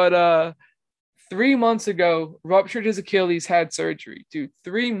 Yeah, but 3 months ago, ruptured his Achilles, had surgery. Dude,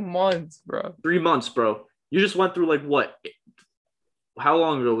 3 months, bro. 3 months, bro. You just went through like what? How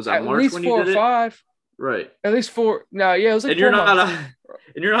long ago was that? At March least when 4 you did or 5. It? Right. At least 4. No, yeah, it was like. And you're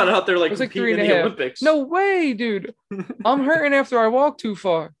not out there like competing in the Olympics. No way, dude. I'm hurting after I walk too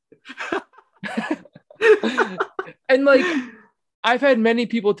far. And like, I've had many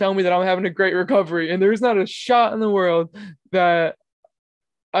people tell me that I'm having a great recovery, and there's not a shot in the world that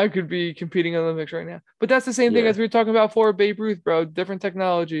I could be competing in the Olympics right now. But that's the same thing as we were talking about for Babe Ruth, bro. Different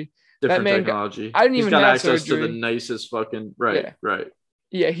technology. Different technology. I didn't even have access surgery. To the nicest fucking right.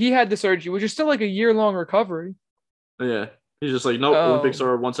 Yeah, he had the surgery, which is still like a year-long recovery. Yeah, he's just like, nope. Olympics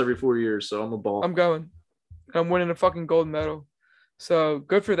are once every 4 years, so I'm a ball. I'm going. I'm winning a fucking gold medal. So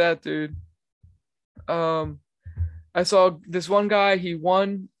good for that dude. I saw this one guy. He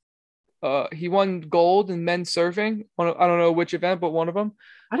won gold in men's surfing. I don't know which event, but one of them.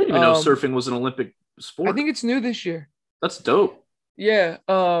 I didn't even know surfing was an Olympic sport. I think it's new this year. That's dope. Yeah.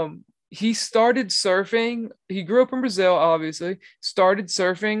 He started surfing. He grew up in Brazil, obviously. Started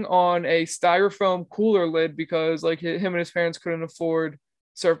surfing on a styrofoam cooler lid because like him and his parents couldn't afford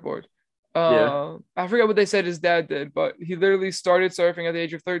surfboard. I forgot what they said his dad did, but he literally started surfing at the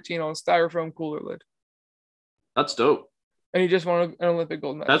age of 13 on a styrofoam cooler lid. That's dope. And he just won an Olympic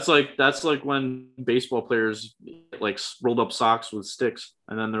gold medal. That's like when baseball players like rolled up socks with sticks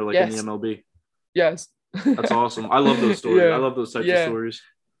and then they're like in the MLB. Yes. That's awesome. I love those stories. I love those types of stories.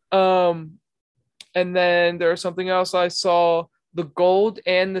 And then there's something else I saw: the gold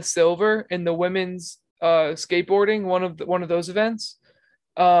and the silver in the women's skateboarding. One of those events.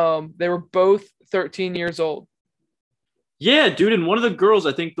 They were both 13 years old. Yeah, dude. And one of the girls,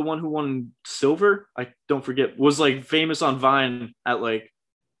 I think the one who won silver, I don't forget, was like famous on Vine at like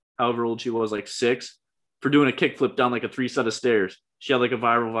however old she was, like 6, for doing a kickflip down like a 3 set of stairs. She had like a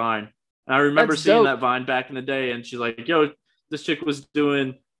viral Vine. And I remember That's seeing dope. that Vine back in the day, and she's like, "Yo, this chick was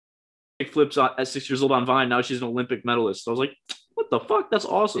doing flips at 6 years old on Vine. Now she's an Olympic medalist." So I was like, "What the fuck? That's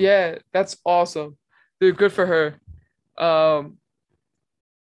awesome." Yeah, that's awesome. Dude, good for her. Um,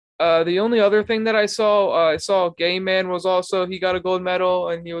 the only other thing that I saw a gay man was also he got a gold medal,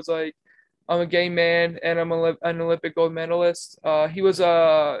 and he was like, "I'm a gay man, and an Olympic gold medalist." He was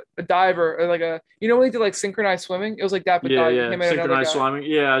a diver, or like a when he did like synchronized swimming. It was like that, but Yeah, diving. yeah. Him and another Synchronized guy swimming.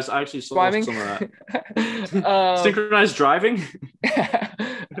 Yeah, I actually saw swimming. some of that. um, Synchronized driving.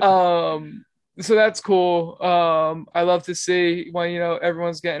 um, so that's cool. I love to see when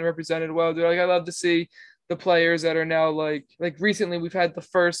everyone's getting represented well, dude. Like I love to see the players that are now like recently we've had the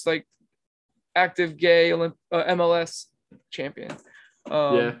first like active gay MLS champion.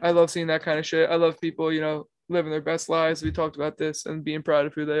 Yeah, I love seeing that kind of shit. I love people, living their best lives. We talked about this and being proud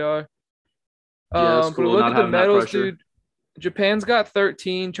of who they are. yeah. It's But cool look not at the having that medals, pressure. dude. Japan's got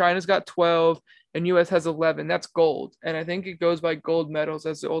 13, China's got 12, and US has 11. That's gold. And I think it goes by gold medals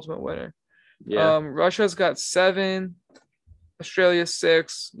as the ultimate winner. Yeah, Russia's got 7, Australia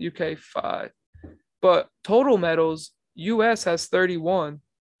 6, UK 5. But total medals, US has 31,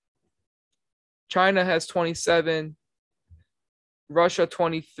 China has 27, Russia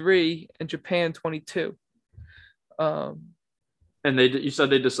 23, and Japan 22. and you said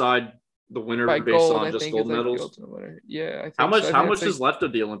they decide the winner By based gold, I on just think is gold like the medals. ultimate winner. Yeah, I How think so. much? I How think much that's like is left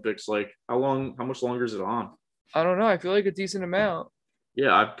of the Olympics? Like how long? How much longer is it on? I don't know. I feel like a decent amount.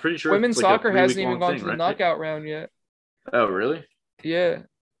 Yeah, I'm pretty sure it's Women's like a soccer hasn't 3 week even long gone thing, to the right? knockout round yet. Oh, really? Yeah.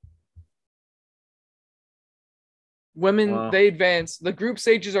 Women, Well, they advanced. The group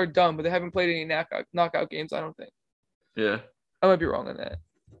stages are done, but they haven't played any knockout games, I don't think. yeah. I might be wrong on that.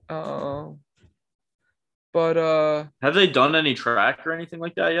 But Have they done any track or anything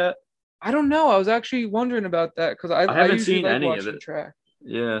like that yet? I don't know. I was actually wondering about that because I I haven't usually seen like any of watching it. track.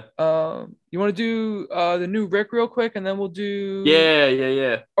 Yeah. You want to do the new Rick real quick, and then we'll do, Yeah, yeah,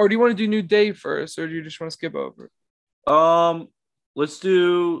 yeah. or do you want to do new Dave first, or do you just want to skip over it? Let's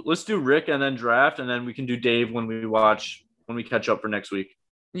do Rick and then draft, and then we can do Dave when we catch up for next week.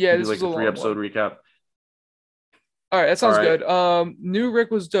 Yeah, Do this was like a a three long episode one. recap. All right, that All sounds right. good. New Rick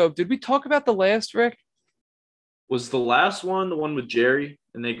was dope. Did we talk about the last Rick? Was the last one the one with Jerry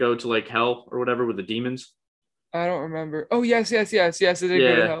and they go to like hell or whatever with the demons? I don't remember. Oh yes. It did go to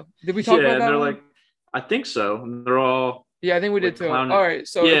Yeah. hell. Did we talk Yeah, about and that they're one? like, I think so. And they're all Yeah, I think we did like too. All clowning. right,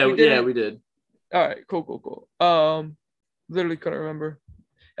 so if Yeah, we yeah, didn't, we did. all right, cool. Literally couldn't remember,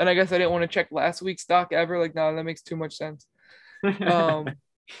 and I guess I didn't want to check last week's doc ever. Like, no, that makes too much sense. Um,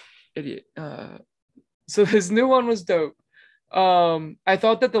 Idiot. So his new one was dope. I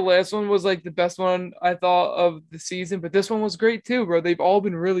thought that the last one was like the best one I thought of the season, but this one was great too, bro. They've all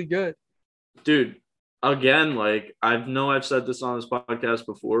been really good. Dude, again, like I've said this on this podcast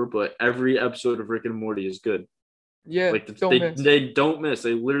before, but every episode of Rick and Morty is good. Yeah, Like don't miss. they don't miss.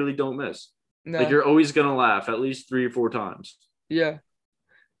 They literally don't miss. Like No, you're always gonna laugh at least 3 or 4 times, yeah.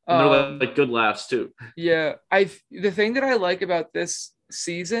 and they're like good laughs too. Yeah. The thing that I like about this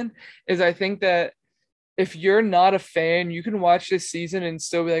season is I think that if you're not a fan, you can watch this season and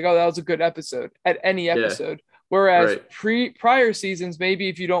still be like, oh, that was a good episode at any Yeah, episode. Whereas right. prior seasons, maybe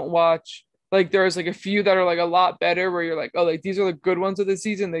if you don't watch, like there's like a few that are like a lot better where you're like, oh, like these are the good ones of the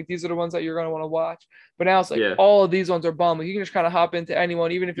season. Like these are the ones that you're gonna want to watch. But now it's like Yeah, all of these ones are bomb. Like you can just kind of hop into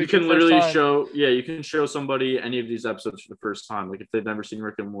anyone, even if you it's your can first literally time. show. Yeah, you can show somebody any of these episodes for the first time. Like if they've never seen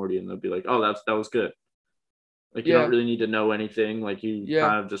Rick and Morty, and they'll be like, oh, that was good. Like you Yeah. don't really need to know anything. Like you Yeah.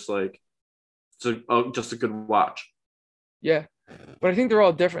 kind of just like just a good watch. Yeah. But I think they're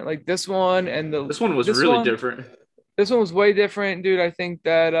all different. Like this one and This one was really different. This one was way different, dude. I think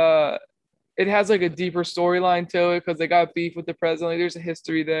that it has like a deeper storyline to it because they got beef with the president. Like, there's a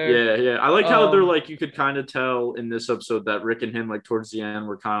history there. Yeah, yeah. I like how they're like you could kind of tell in this episode that Rick and him like towards the end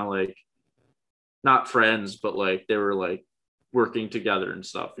were kind of like not friends, but like they were like working together and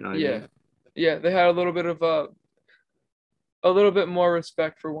stuff. You know what I mean? Yeah. They had a little bit of a little bit more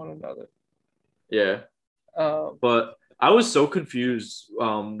respect for one another. Yeah. But I was so confused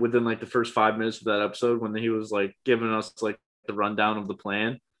within like the first 5 minutes of that episode when he was like giving us like the rundown of the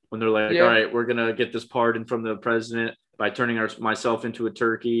plan. When they're like, all right, we're gonna get this pardon from the president by turning myself into a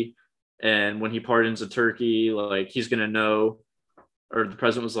turkey, and when he pardons a turkey, like he's gonna know, or the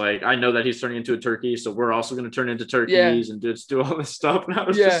president was like, I know that he's turning into a turkey, so we're also gonna turn into turkeys and just do all this stuff. And I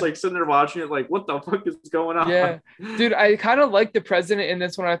was just like sitting there watching it, like, what the fuck is going on? Yeah, dude, I kind of like the president in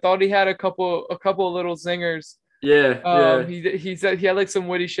this one. I thought he had a couple of little zingers. Yeah. He said he had like some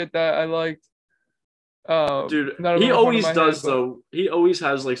witty shit that I liked. None Dude, of them he are front of always my head, does but though. He always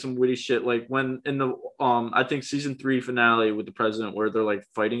has like some witty shit. Like when in the I think season 3 finale with the president where they're like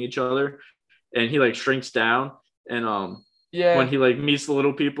fighting each other, and he like shrinks down, and when yeah. he like meets the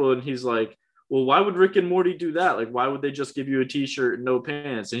little people, and he's like, well, why would Rick and Morty do that? Like, why would they just give you a t-shirt and no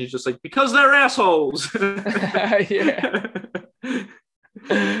pants? And he's just like, because they're assholes. Yeah.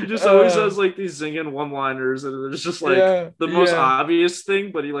 He just always has like these zinging one-liners, and it's just like Yeah. the most Yeah. obvious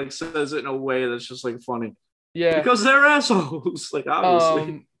thing, but he like says it in a way that's just like funny. Yeah. Because they're assholes, like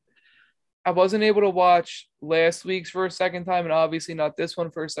obviously. I wasn't able to watch last week's for a second time, and obviously not this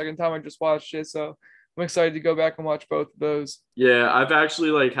one for a second time. I just watched it, so I'm excited to go back and watch both of those. Yeah, I've actually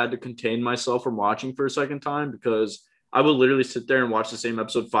like had to contain myself from watching for a second time because I will literally sit there and watch the same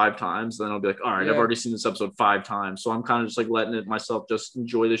episode 5 times. Then I'll be like, all right, I've Yeah. already seen this episode 5 times. So I'm kind of just like letting it myself just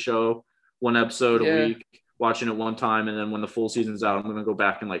enjoy the show, one episode a Yeah. week, watching it one time. And then when the full season's out, I'm going to go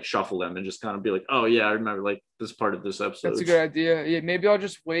back and like shuffle them and just kind of be like, oh, yeah, I remember like this part of this episode. That's a good idea. Yeah, maybe I'll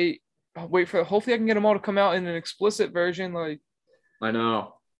just wait. I'll wait for. Hopefully, I can get them all to come out in an explicit version. Like, I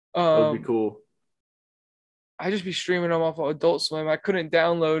know. That would be cool. I just be streaming them off of Adult Swim. I couldn't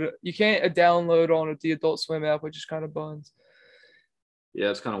download. You can't download on the Adult Swim app, which is kind of buns. Yeah,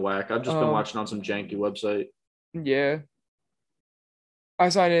 it's kind of whack. I've just been watching on some janky website. Yeah. I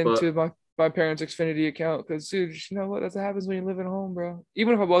signed into my parents' Xfinity account because, dude, you know what? That's what happens when you live at home, bro.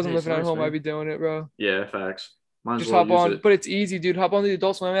 Even if I wasn't living at home, man. I'd be doing it, bro. Yeah, facts. Might Just as well hop on, it. but it's easy, dude. Hop on the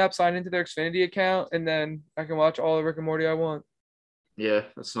Adult Swim app, sign into their Xfinity account, and then I can watch all of Rick and Morty I want. Yeah,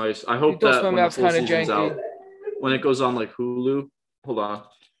 that's nice. I hope Adult that Swim when the app's full kind of season's janky. out, when it goes on like Hulu, hold on.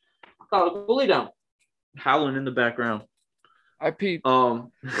 Oh, go lay down. Howling in the background. I peeped. I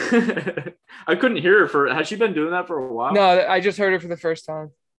couldn't hear her for. Has she been doing that for a while? No, I just heard it for the first time.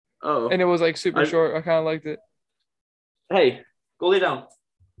 Oh. And it was like super short. I kind of liked it. Hey, go lay down.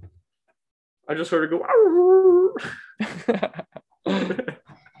 I just heard her go.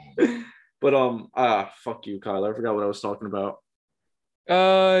 But fuck you, Kyle. I forgot what I was talking about.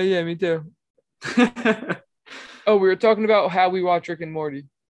 Yeah, me too. Oh, we were talking about how we watch Rick and Morty.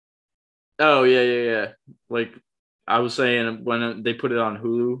 Oh yeah. Like I was saying, when they put it on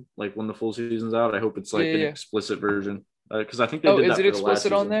Hulu, like when the full season's out, I hope it's like an explicit version because I think they did that. Is it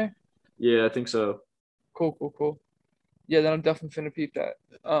explicit on there? Yeah, I think so. Cool. Yeah, then I'm definitely finna peep that.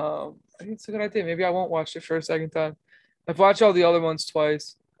 I think it's a good idea. Maybe I won't watch it for a second time. I've watched all the other ones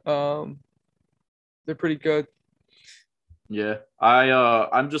twice. They're pretty good. Yeah,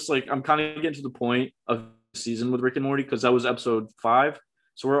 I'm just like I'm kind of getting to the point of the season with Rick and Morty because that was episode 5,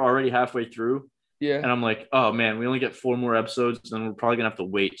 so we're already halfway through. Yeah, and I'm like, oh man, we only get 4 more episodes, then we're probably gonna have to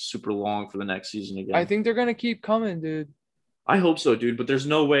wait super long for the next season again. I think they're gonna keep coming, dude. I hope so, dude. But there's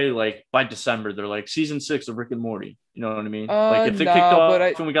no way, like by December, they're like season 6 of Rick and Morty. You know what I mean? Like if they kicked off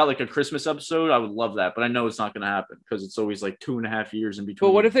and we got like a Christmas episode, I would love that. But I know it's not gonna happen because it's always like 2.5 years in between.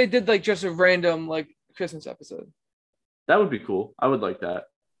 But what if they did like just a random like Christmas episode? That would be cool. I would like that.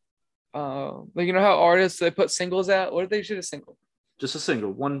 Like you know how artists they put singles out? What if they should a single? Just a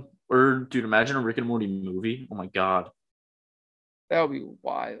single one. Or dude, imagine a Rick and Morty movie. Oh my god. That would be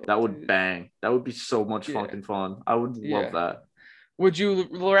wild. That would bang. That would be so much fucking fun. I would love that. Would you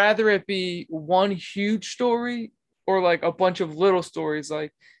rather it be one huge story or like a bunch of little stories?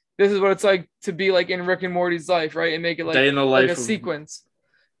 Like this is what it's like to be like in Rick and Morty's life, right? And make it like, day in the life like a sequence.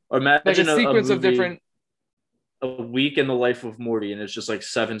 Or imagine like a sequence movie, of different. A week in the life of Morty, and it's just like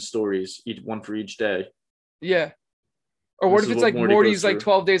 7 stories, each one for each day. Yeah. Or what if it's like Morty's like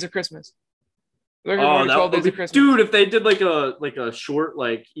 12 Days of Christmas? Like 12 Days of Christmas. Dude, if they did like a short,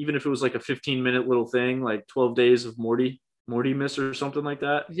 like even if it was like a 15-minute little thing, like 12 Days of Morty Miss or something like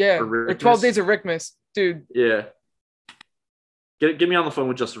that. Yeah. Or 12 Days of Rick Miss, dude. Yeah. Get me on the phone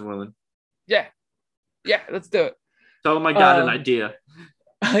with Justin Roiland. Yeah, let's do it. Tell him I got an idea.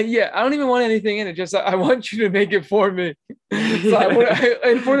 Yeah, I don't even want anything in it. Just I want you to make it for me,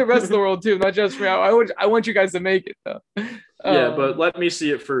 and for the rest of the world too, not just for me. I want you guys to make it though. Yeah, but let me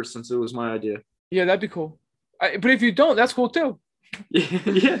see it first since it was my idea. Yeah, that'd be cool. But if you don't, that's cool too.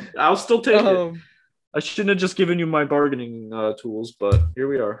 Yeah, I'll still take it. I shouldn't have just given you my bargaining tools, but here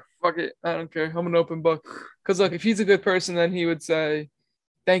we are. Fuck it, I don't care. I'm an open book. Because look, if he's a good person, then he would say,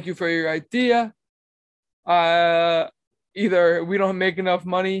 "Thank you for your idea. Either we don't make enough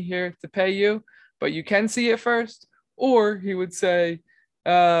money here to pay you, but you can see it first," or he would say,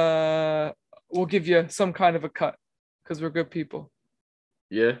 "We'll give you some kind of a cut because we're good people."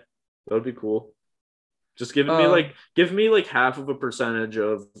 Yeah, that would be cool. Just give me like half of a percentage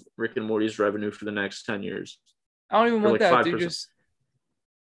of Rick and Morty's revenue for the next 10 years. I don't even want like that, 5%. Dude. Just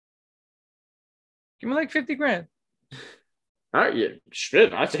give me like 50 grand. All right, yeah,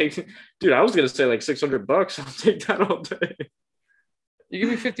 shit. Dude. I was gonna say like $600. I'll take that all day. You give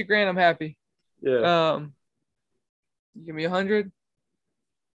me 50 grand, I'm happy. Yeah. You give me 100,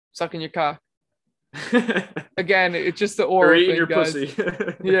 sucking your cock. Again, it's just the Or oral eating thing, your guys. pussy.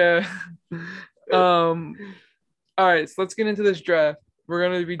 Yeah. All right, so let's get into this draft. We're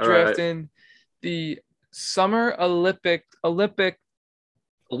gonna be All right. drafting the Summer Elliptical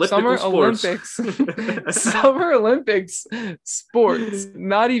Summer sports. Olympics, Summer Olympics sports,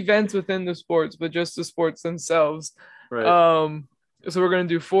 not events within the sports, but just the sports themselves. Right. So we're gonna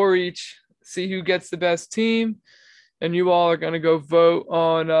do 4 each, see who gets the best team, and you all are gonna go vote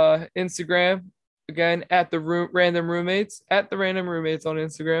on Instagram again at the random roommates on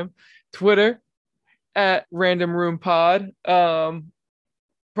Instagram, Twitter at random room pod.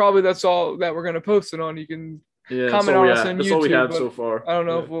 Probably that's all that we're gonna post it on. You can comment on us on that's YouTube. all we have so far. I don't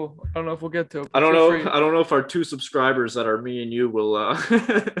know if we'll get to it. I don't know if our 2 subscribers that are me and you will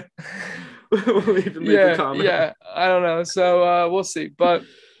will even leave a comment. Yeah, I don't know. So we'll see. But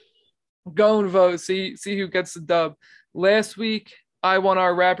go and vote. See who gets the dub. Last week I won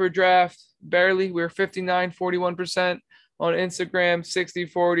our rapper draft barely. We were 59-41% on Instagram,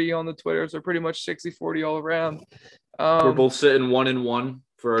 60-40 on the Twitter. So pretty much 60-40 all around. We're both sitting 1-1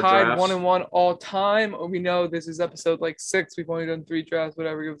 for our tied drafts. 1-1 all time. We know this is episode like 6. We've only done 3 drafts.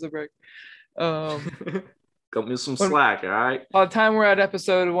 Whatever, give us a break. Got me some slack, all right? By the time we're at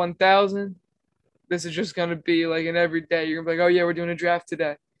episode 1000, this is just gonna be like an everyday. You're gonna be like, oh yeah, we're doing a draft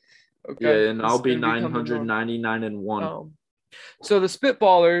today. Okay. Yeah, and I'll be 999-1. So the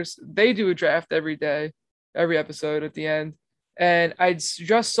Spitballers, they do a draft every day, every episode at the end. And I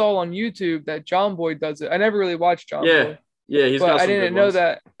just saw on YouTube that John Boy does it. I never really watched John Boy. Yeah, he's got some I didn't know ones.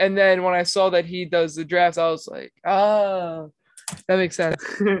 that. And then when I saw that he does the drafts, I was like, that makes sense.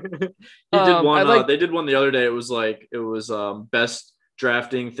 He did one. They did one the other day. It was best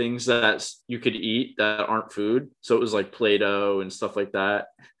drafting things that you could eat that aren't food. So it was like Play-Doh and stuff like that.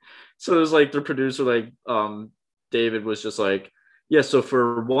 So it was like the producer, David was just like, yeah, so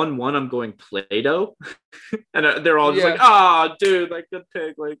for 1-1, I'm going Play-Doh. And they're all just like, dude, like good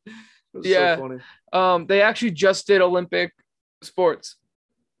pick. Like, it was so funny. They actually just did Olympic sports.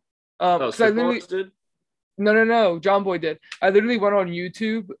 Did? No. John Boy did. I literally went on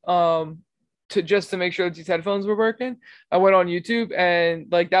YouTube to make sure that these headphones were working. I went on YouTube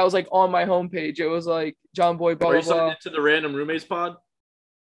and like that was like on my homepage. It was like John Boy, blah, blah, blah. Are you to the Random Roommates pod?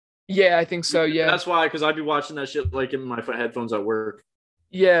 Yeah, I think so. Yeah. That's why, because I'd be watching that shit like in my headphones at work.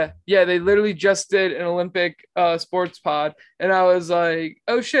 Yeah. They literally just did an Olympic sports pod, and I was like,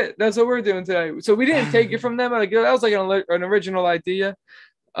 "Oh shit, that's what we're doing today." So we didn't take it from them. Like that was like an original idea,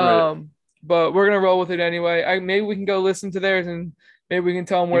 but we're gonna roll with it anyway. Maybe we can go listen to theirs, and maybe we can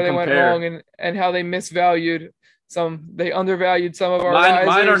tell them where they went wrong and how they misvalued some. They undervalued some of our. Mine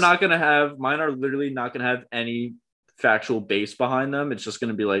are literally not gonna have any factual base behind them. It's just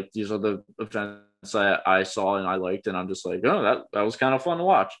gonna be like these are the events that I saw and I liked, and I'm just like, oh, that was kind of fun to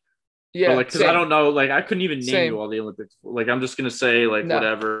watch. Yeah, because I don't know, like I couldn't even name you all the Olympics. Like I'm just gonna say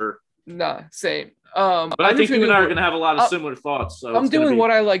whatever. Nah, same. But I think you and I are gonna have a lot of similar thoughts. So I'm doing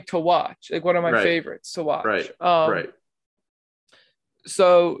what I like to watch, like one of my favorites to watch. Right.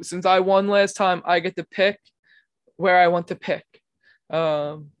 So since I won last time, I get to pick where I want to pick.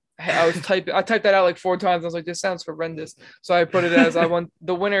 I typed that out like 4 times. I was like, this sounds horrendous. So I put it as I want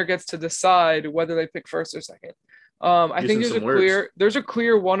the winner gets to decide whether they pick first or second. I think there's a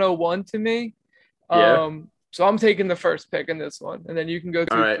clear 101 to me. So I'm taking the first pick in this one, and then you can go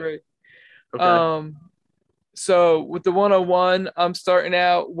 2-3. Okay. So with the 101, I'm starting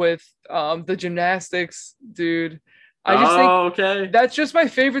out with the gymnastics, dude. I just think that's just my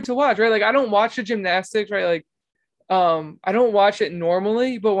favorite to watch, right? Like I don't watch the gymnastics, right? Like I don't watch it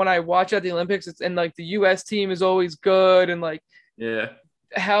normally, but when I watch at the Olympics, it's and like the US team is always good, and like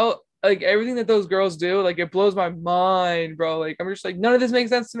how like everything that those girls do, like it blows my mind, bro. Like I'm just like none of this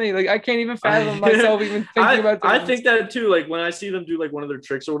makes sense to me. Like I can't even fathom myself even thinking about this. I think that too. Like when I see them do like one of their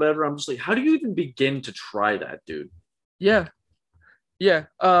tricks or whatever, I'm just like, how do you even begin to try that, dude? Yeah.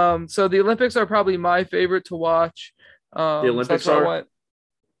 So the Olympics are probably my favorite to watch. The Olympics are.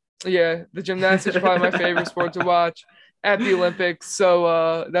 Yeah, the gymnastics is probably my favorite sport to watch at the Olympics.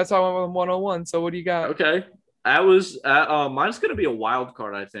 So that's how I went with 101. So what do you got? Okay. Mine's gonna be a wild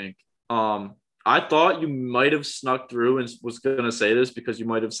card, I think. I thought you might have snuck through and was gonna say this because you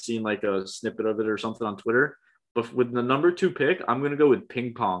might have seen like a snippet of it or something on Twitter. But with the number 2 pick, I'm gonna go with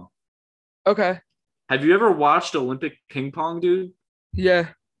ping pong. Okay. Have you ever watched Olympic ping pong, dude? Yeah.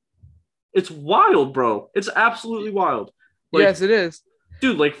 It's wild, bro. It's absolutely wild. Yes, it is.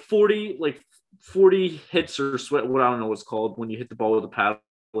 Dude, like 40 hits or sweat. What I don't know what's called when you hit the ball with a paddle.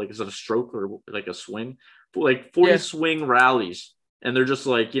 Like, is it a stroke or like a swing? Like 40 Yeah. swing rallies. And they're just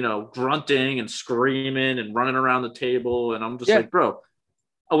like, grunting and screaming and running around the table. And I'm just Yeah. like, bro,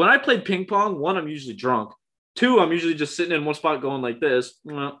 when I play ping pong, one, I'm usually drunk. Two, I'm usually just sitting in one spot going like this.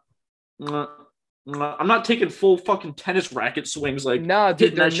 I'm not taking full fucking tennis racket swings, like Nah, dude,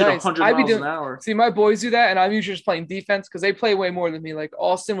 hitting they're that shit nice. 100 I be miles an doing. hour. See, my boys do that, and I'm usually just playing defense because they play way more than me. Like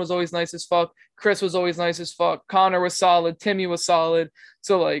Austin was always nice as fuck. Chris was always nice as fuck. Connor was solid. Timmy was solid.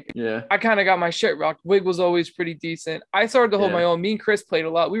 So like, Yeah. I kind of got my shit rocked. Wig was always pretty decent. I started to hold my own. Me and Chris played a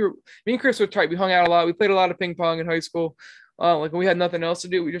lot. Me and Chris were tight. We hung out a lot. We played a lot of ping pong in high school. Like when we had nothing else to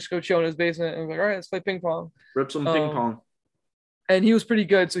do, we just go chill in his basement and we're like, all right, let's play ping pong. Rip some ping pong. And he was pretty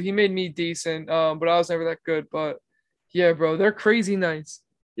good, so he made me decent. But I was never that good. But yeah, bro, they're crazy nice.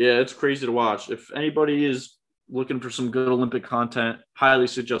 Yeah, it's crazy to watch. If anybody is looking for some good Olympic content, highly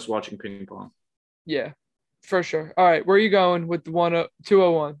suggest watching ping pong. Yeah, for sure. All right, where are you going with the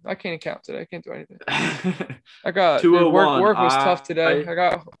 201? I can't count today. I can't do anything. I got 201. Work was tough today. I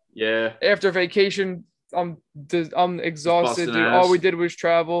got after vacation. I'm exhausted, dude. All we did was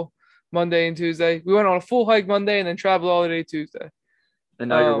travel Monday and Tuesday. We went on a full hike Monday and then traveled all day Tuesday. And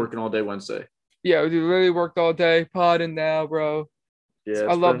now you're working all day Wednesday. Yeah, we really worked all day, podding now, bro. Yeah,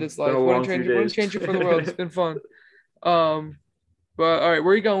 I love this life. Wouldn't change it for the world. It's been fun. But all right,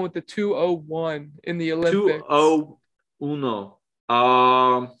 where are you going with the 201 in the Olympics? 201.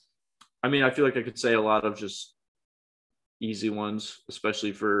 I mean, I feel like I could say a lot of just easy ones,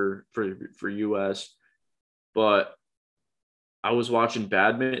 especially for US. But I was watching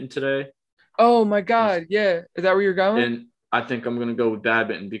badminton today. Oh my god, yeah. Is that where you're going? And I think I'm gonna go with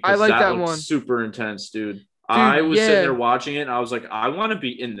badminton because I like that looks one. super intense, dude. I was sitting there watching it and I was like, I want to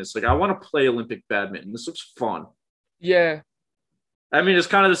be in this. Like, I want to play Olympic badminton. This looks fun. Yeah. I mean, it's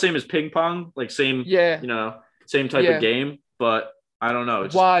kind of the same as ping pong, like same type of game, but I don't know.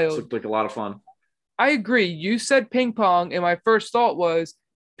 It just looked like a lot of fun. I agree. You said ping pong, and my first thought was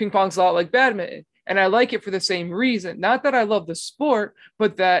ping pong's a lot like badminton. And I like it for the same reason. Not that I love the sport,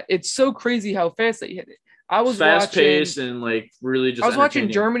 but that it's so crazy how fast they hit it. I was fast paced and like really just. I was watching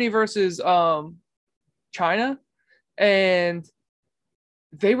Germany versus China, and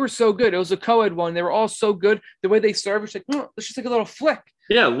they were so good. It was a co-ed one. They were all so good. The way they serve, it's like it's just like a little flick.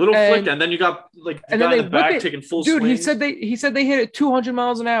 Yeah, a little flick, and then you got like the guy in the back taking full swings. Dude, he said they hit it 200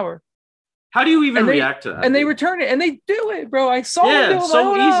 miles an hour. How do you even react to that? And they return it, and they do it, bro. I saw them do it.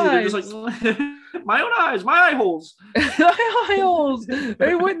 So easy. Eyes. They're just like my own eyes, my eye holes. My eye holes.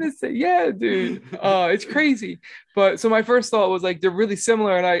 They witnessed it. Yeah, dude. It's crazy. But so my first thought was like they're really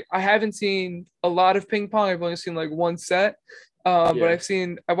similar, and I haven't seen a lot of ping pong. I've only seen like one set. But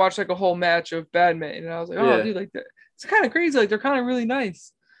I watched like a whole match of badminton, and I was like, dude, like that. It's kind of crazy. Like they're kind of really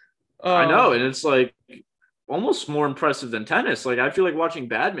nice. I know, and it's like almost more impressive than tennis. Like I feel like watching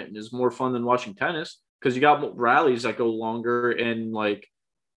badminton is more fun than watching tennis because you got rallies that go longer and like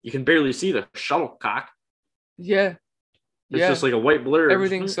you can barely see the shuttlecock. Yeah. It's just like a white blur.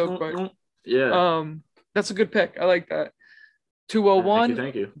 Everything's so quick. Yeah. That's a good pick. I like that. 201.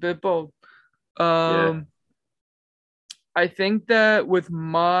 Thank you. Bit bold. I think that with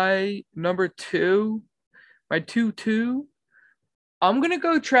my number 2, my 2-2, I'm gonna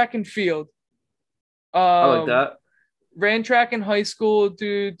go track and field. I like that. Ran track in high school,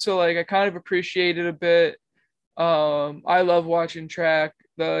 dude. So like I kind of appreciate it a bit. I love watching track,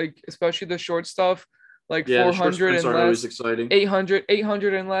 especially the short stuff, like 400 and less. Exciting.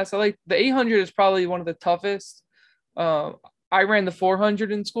 800 and less. I like the 800 is probably one of the toughest. I ran the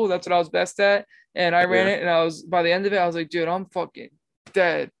 400 in school. That's what I was best at, and I ran it. And by the end of it, I was like, dude, I'm fucking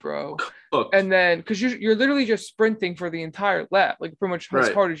dead, bro. And then because you're literally just sprinting for the entire lap, like pretty much as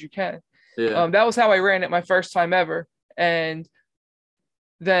hard as you can. Yeah. That was how I ran it my first time ever. And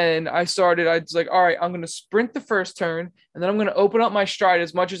then I was like, all right, I'm going to sprint the first turn, and then I'm going to open up my stride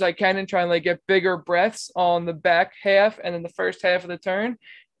as much as I can and try and like get bigger breaths on the back half and then the first half of the turn.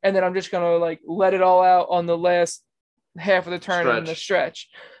 And then I'm just going to like let it all out on the last half of the turn and the stretch.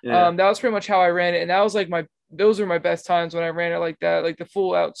 That was pretty much how I ran it. And that was like those were my best times when I ran it like that, like the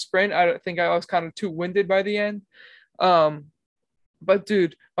full out sprint. I think I was kind of too winded by the end. But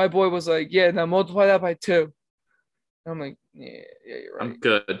dude, my boy was like, yeah, now multiply that by 2. I'm like, yeah, you're right. I'm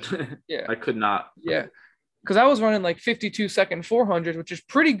good. Yeah. I could not. Yeah. Because I was running like 52-second 400, which is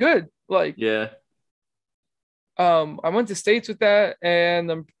pretty good. Like, yeah. I went to states with that,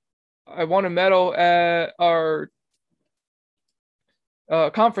 and I won a medal at our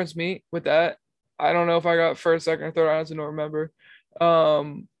conference meet with that. I don't know if I got first, second, or third. I honestly don't remember.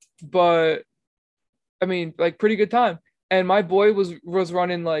 But I mean, like pretty good time. And my boy was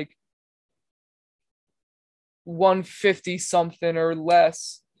running like 150 something or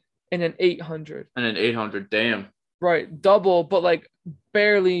less in an 800. And an 800. Damn. Right, double, but like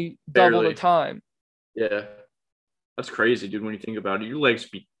barely double the Barely. time. Yeah. That's crazy, dude. When you think about it, your legs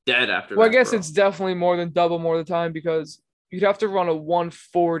be dead after Well, I that, guess bro. it's definitely more than double more of the time because you'd have to run a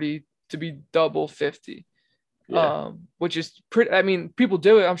 140 to be double 50. Yeah. Which is pretty. I mean, people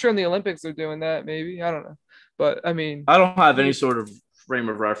do it. I'm sure in the Olympics they're doing that. Maybe I don't know, but I mean, I don't have any you, sort of frame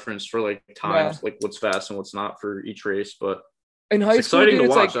of reference for like nah. times, like what's fast and what's not for each race, but In it's high school, exciting dude, to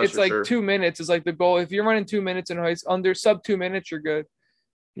it's watch, like that's it's for like sure. 2 minutes is like the goal. If you're running 2 minutes in high under sub 2 minutes, you're good.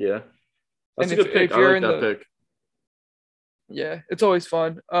 Yeah. That's And a if good pick. if I you're like in that the pick. yeah, it's always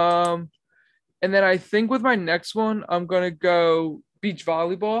fun. And then I think with my next one, I'm gonna go beach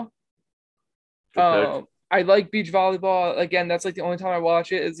volleyball. Good pick. I like beach volleyball. Again, that's like the only time I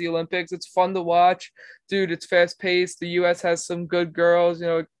watch it is the Olympics. It's fun to watch. Dude, it's fast paced. The US has some good girls,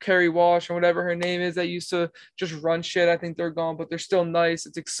 Carrie Walsh and whatever her name is that used to just run shit. I think they're gone, but they're still nice.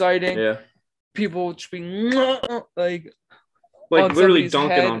 It's exciting. Yeah. People just be like Like on literally somebody's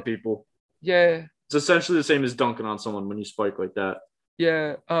dunking on head. people. Yeah. It's essentially the same as dunking on someone when you spike like that.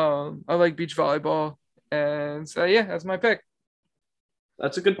 Yeah. I like beach volleyball. And so yeah, that's my pick.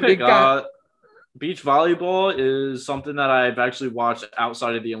 That's a good What do pick. you got? Beach volleyball is something that I've actually watched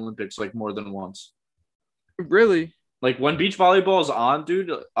outside of the Olympics like more than once. Really? Like when beach volleyball is on,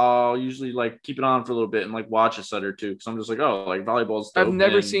 dude, I'll usually like keep it on for a little bit and like watch a set or two because I'm just like, oh, like volleyball's I've dope.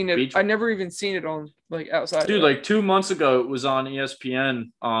 never And seen it. beach, I never even seen it on like outside of dude, that. like 2 months ago, it was on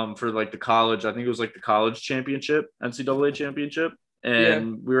ESPN for like the college. I think it was like the college championship, NCAA championship. Yeah.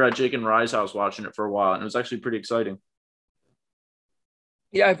 And we were at Jake and Rye's house watching it for a while, and it was actually pretty exciting.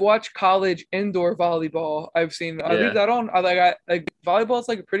 Yeah, I've watched college indoor volleyball. I've seen. I leave Yeah, that on. I like volleyball is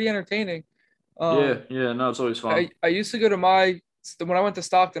like pretty entertaining. yeah, Um, yeah. No, it's always fun. I used to go to when I went to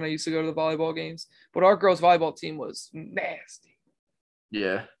Stockton. I used to go to the volleyball games, but our girls volleyball team was nasty.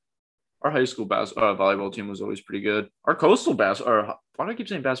 Yeah, our high school volleyball team was always pretty good. Our coastal or why do I keep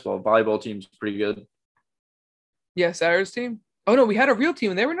saying basketball? Volleyball team's pretty good. Yeah, Sarah's team. Oh no, we had a real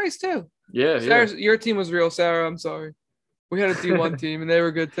team and they were nice too. Yeah, yeah, Sarah's your team was real, Sarah. I'm sorry. We had a D1 team and they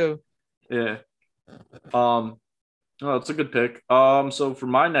were good too. yeah. Oh, that's a good pick. So for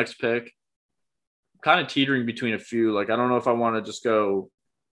my next pick, kind of teetering between a few. Like I don't know if I want to just go,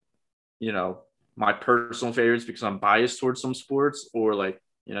 you know, my personal favorites because I'm biased towards some sports, or like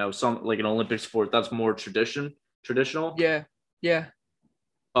some like an Olympic sport that's more traditional. Yeah, yeah.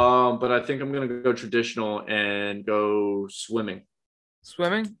 But I think I'm gonna go traditional and go swimming.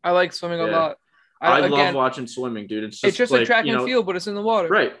 Swimming. I like swimming a Yeah, lot. I I love again, watching swimming, dude. It's it's just just like like track and field, but it's in the water.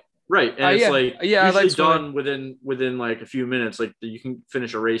 right, right, and it's Yeah, like yeah. I like usually swimming. done within like a few minutes. Like you can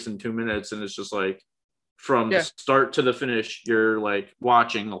finish a race in 2 minutes, and it's just like from the Yeah. start to the finish, you're like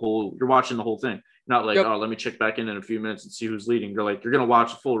watching the whole. You're watching the whole thing. Not like, Yep. oh, let me check back in a few minutes and see who's leading. You're like, you're gonna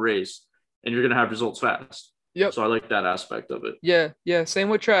watch a full race, and you're gonna have results fast. Yep. So I like that aspect of it. Yeah. Yeah. Same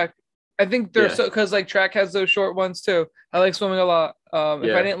with track. I think there's Yeah, so because like track has those short ones too. I like swimming a lot. If I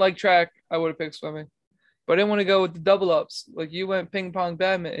yeah, didn't like track, I would have picked swimming. But I didn't want to go with the double ups. Like you went ping pong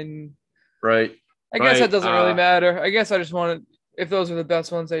badminton. right, I guess that right. doesn't really matter. I guess I just wanted if those are the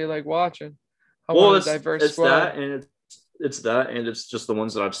best ones that you like watching. I Well, wanted a it's diverse it's squad. that, and it's that, and it's just the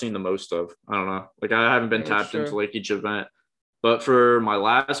ones that I've seen the most of. I don't know. Like I haven't been Yeah, that's tapped into true. like each event, but for my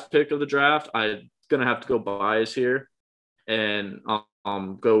last pick of the draft, I'm gonna have to go bias here and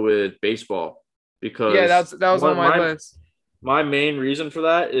go with baseball Yeah, because that was on one my my list. my main reason for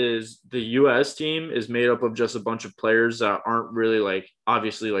that is the US team is made up of just a bunch of players that aren't really like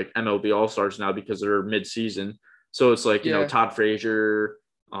obviously like MLB All Stars now because they're mid season. So it's like, Yeah. Todd Frazier,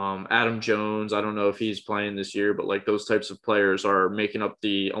 Adam Jones. I don't know if he's playing this year, but like those types of players are making up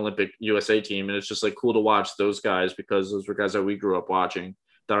the Olympic USA team. And it's just like cool to watch those guys because those were guys that we grew up watching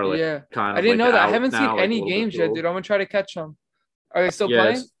that are like Yeah. kind I of didn't like know that. I out haven't seen now, like a any little bit games too yet, old. dude. I'm gonna try to catch them. Are they still Yeah,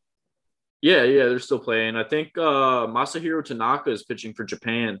 playing? yeah, they're still playing. I think Masahiro Tanaka is pitching for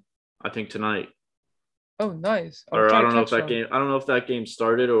Japan, I think tonight. Oh, nice. I'll Or try I to don't know if catch that them. game I don't know if that game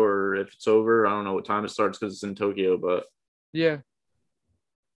started or if it's over. I don't know what time it starts because it's in Tokyo, but Yeah.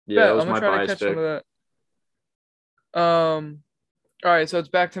 yeah, that Bet. I'm was gonna my try to bias catch some pick. of that. All right, so it's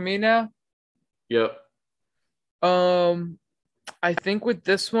back to me now. Yep. Um, I think with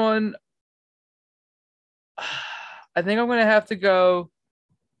this one, I think I'm gonna have to go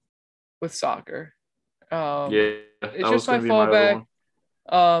with soccer. Um, Yeah, that it's just was my gonna be my other fallback.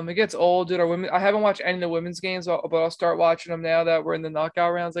 one. It gets old, dude. Our women, I haven't watched any of the women's games, but I'll start watching them now that we're in the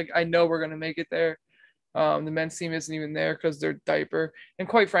knockout rounds. Like I know we're gonna make it there. The men's team isn't even there because they're diaper. And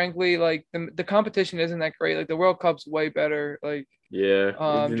quite frankly, like the competition isn't that great. Like the World Cup's way better. Like Yeah,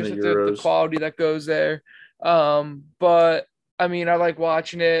 even just the with the Euros. quality that goes there. But I mean, I like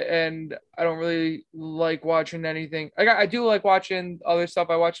watching it, and I don't really like watching anything. I do like watching other stuff.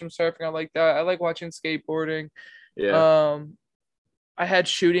 I watch some surfing. I like that. I like watching skateboarding. Yeah. Um, I had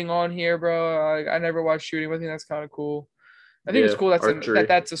shooting on here, bro. I never watched shooting, but I think that's kind of cool. I think it's Yeah. cool Archery.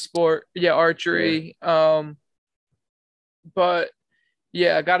 that's a sport. Yeah, Yeah. archery. But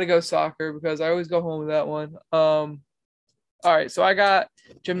yeah, I got to go soccer because I always go home with that one. All right, so I got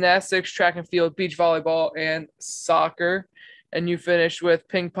gymnastics, track and field, beach volleyball, and soccer. And you finished with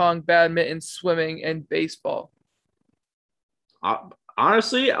ping pong, badminton, swimming, and baseball.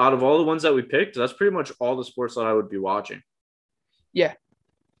 Honestly, out of all the ones that we picked, that's pretty much all the sports that I would be watching. Yeah.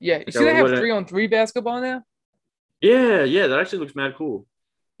 Yeah. You Like see they have 3-on-3 basketball now? Yeah, that actually looks mad cool.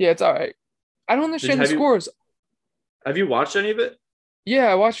 Yeah, it's all right. I don't understand the scores. Have you watched any of it? Yeah,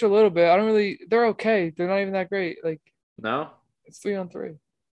 I watched a little bit. I don't really. They're okay. They're not even that great. Like No. it's 3-on-3. Yeah,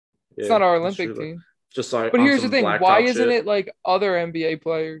 It's not our Olympic team. Just like, but here's the thing: why isn't it like other NBA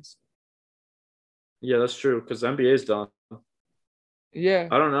players? Yeah, that's true. Because NBA is done. Yeah.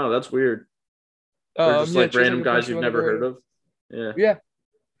 I don't know. That's weird. Or just like random guys you've never heard of. Yeah. Yeah.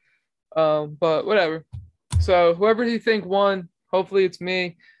 But whatever. So whoever you think won, hopefully it's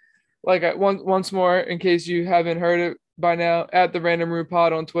me. Like once more, in case you haven't heard it by now, at the Random Room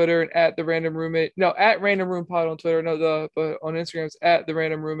Pod on Twitter and at the Random Roommate. No, at Random Room Pod on Twitter. No, but on Instagram it's at the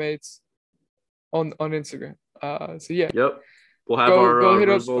Random Roommates on Instagram. So yeah. Yep. We'll have our hit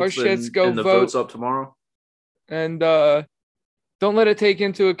results up our shits. Go and the vote. votes up tomorrow. And don't let it take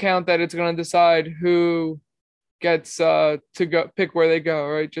into account that it's gonna decide who gets to go pick where they go.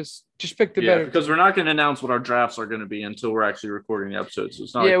 Right? Just pick the better. Because we're not going to announce what our drafts are going to be until we're actually recording the episode. So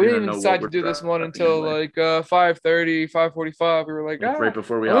it's not. Yeah, we didn't even decide to do this one until like 5:30, 5:45. We were like right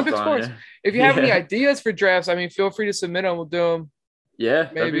before we Olympic hopped on. sports. Yeah. If you have any ideas for drafts, I mean, feel free to submit them. We'll do them. Yeah,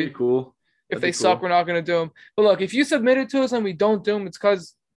 maybe. That'd be cool. If they suck, we're not going to do them. But look, if you submit it to us and we don't do them, it's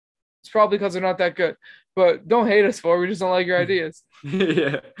probably because they're not that good. But don't hate us for it. We just don't like your ideas.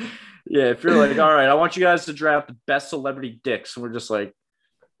 Yeah. If you're like, all right, I want you guys to draft the best celebrity dicks, and we're just like,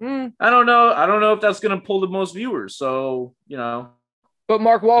 I don't know if that's gonna pull the most viewers. So But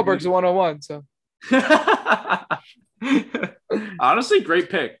Mark Wahlberg's a 101. So honestly, great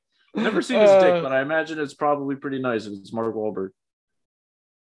pick. Never seen his dick, but I imagine it's probably pretty nice if it's Mark Wahlberg.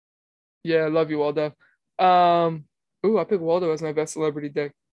 Yeah, I love you, Waldo. I picked Waldo as my best celebrity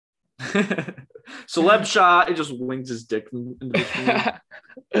dick. Celeb shot, it just wings his dick into the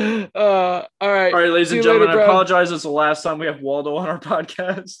screen. All right, ladies and gentlemen, I apologize. It's the last time we have Waldo on our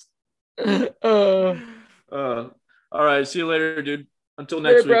podcast. All right, see you later, dude. Until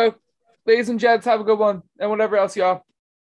next week, bro. Ladies and gents, have a good one, and whatever else, y'all.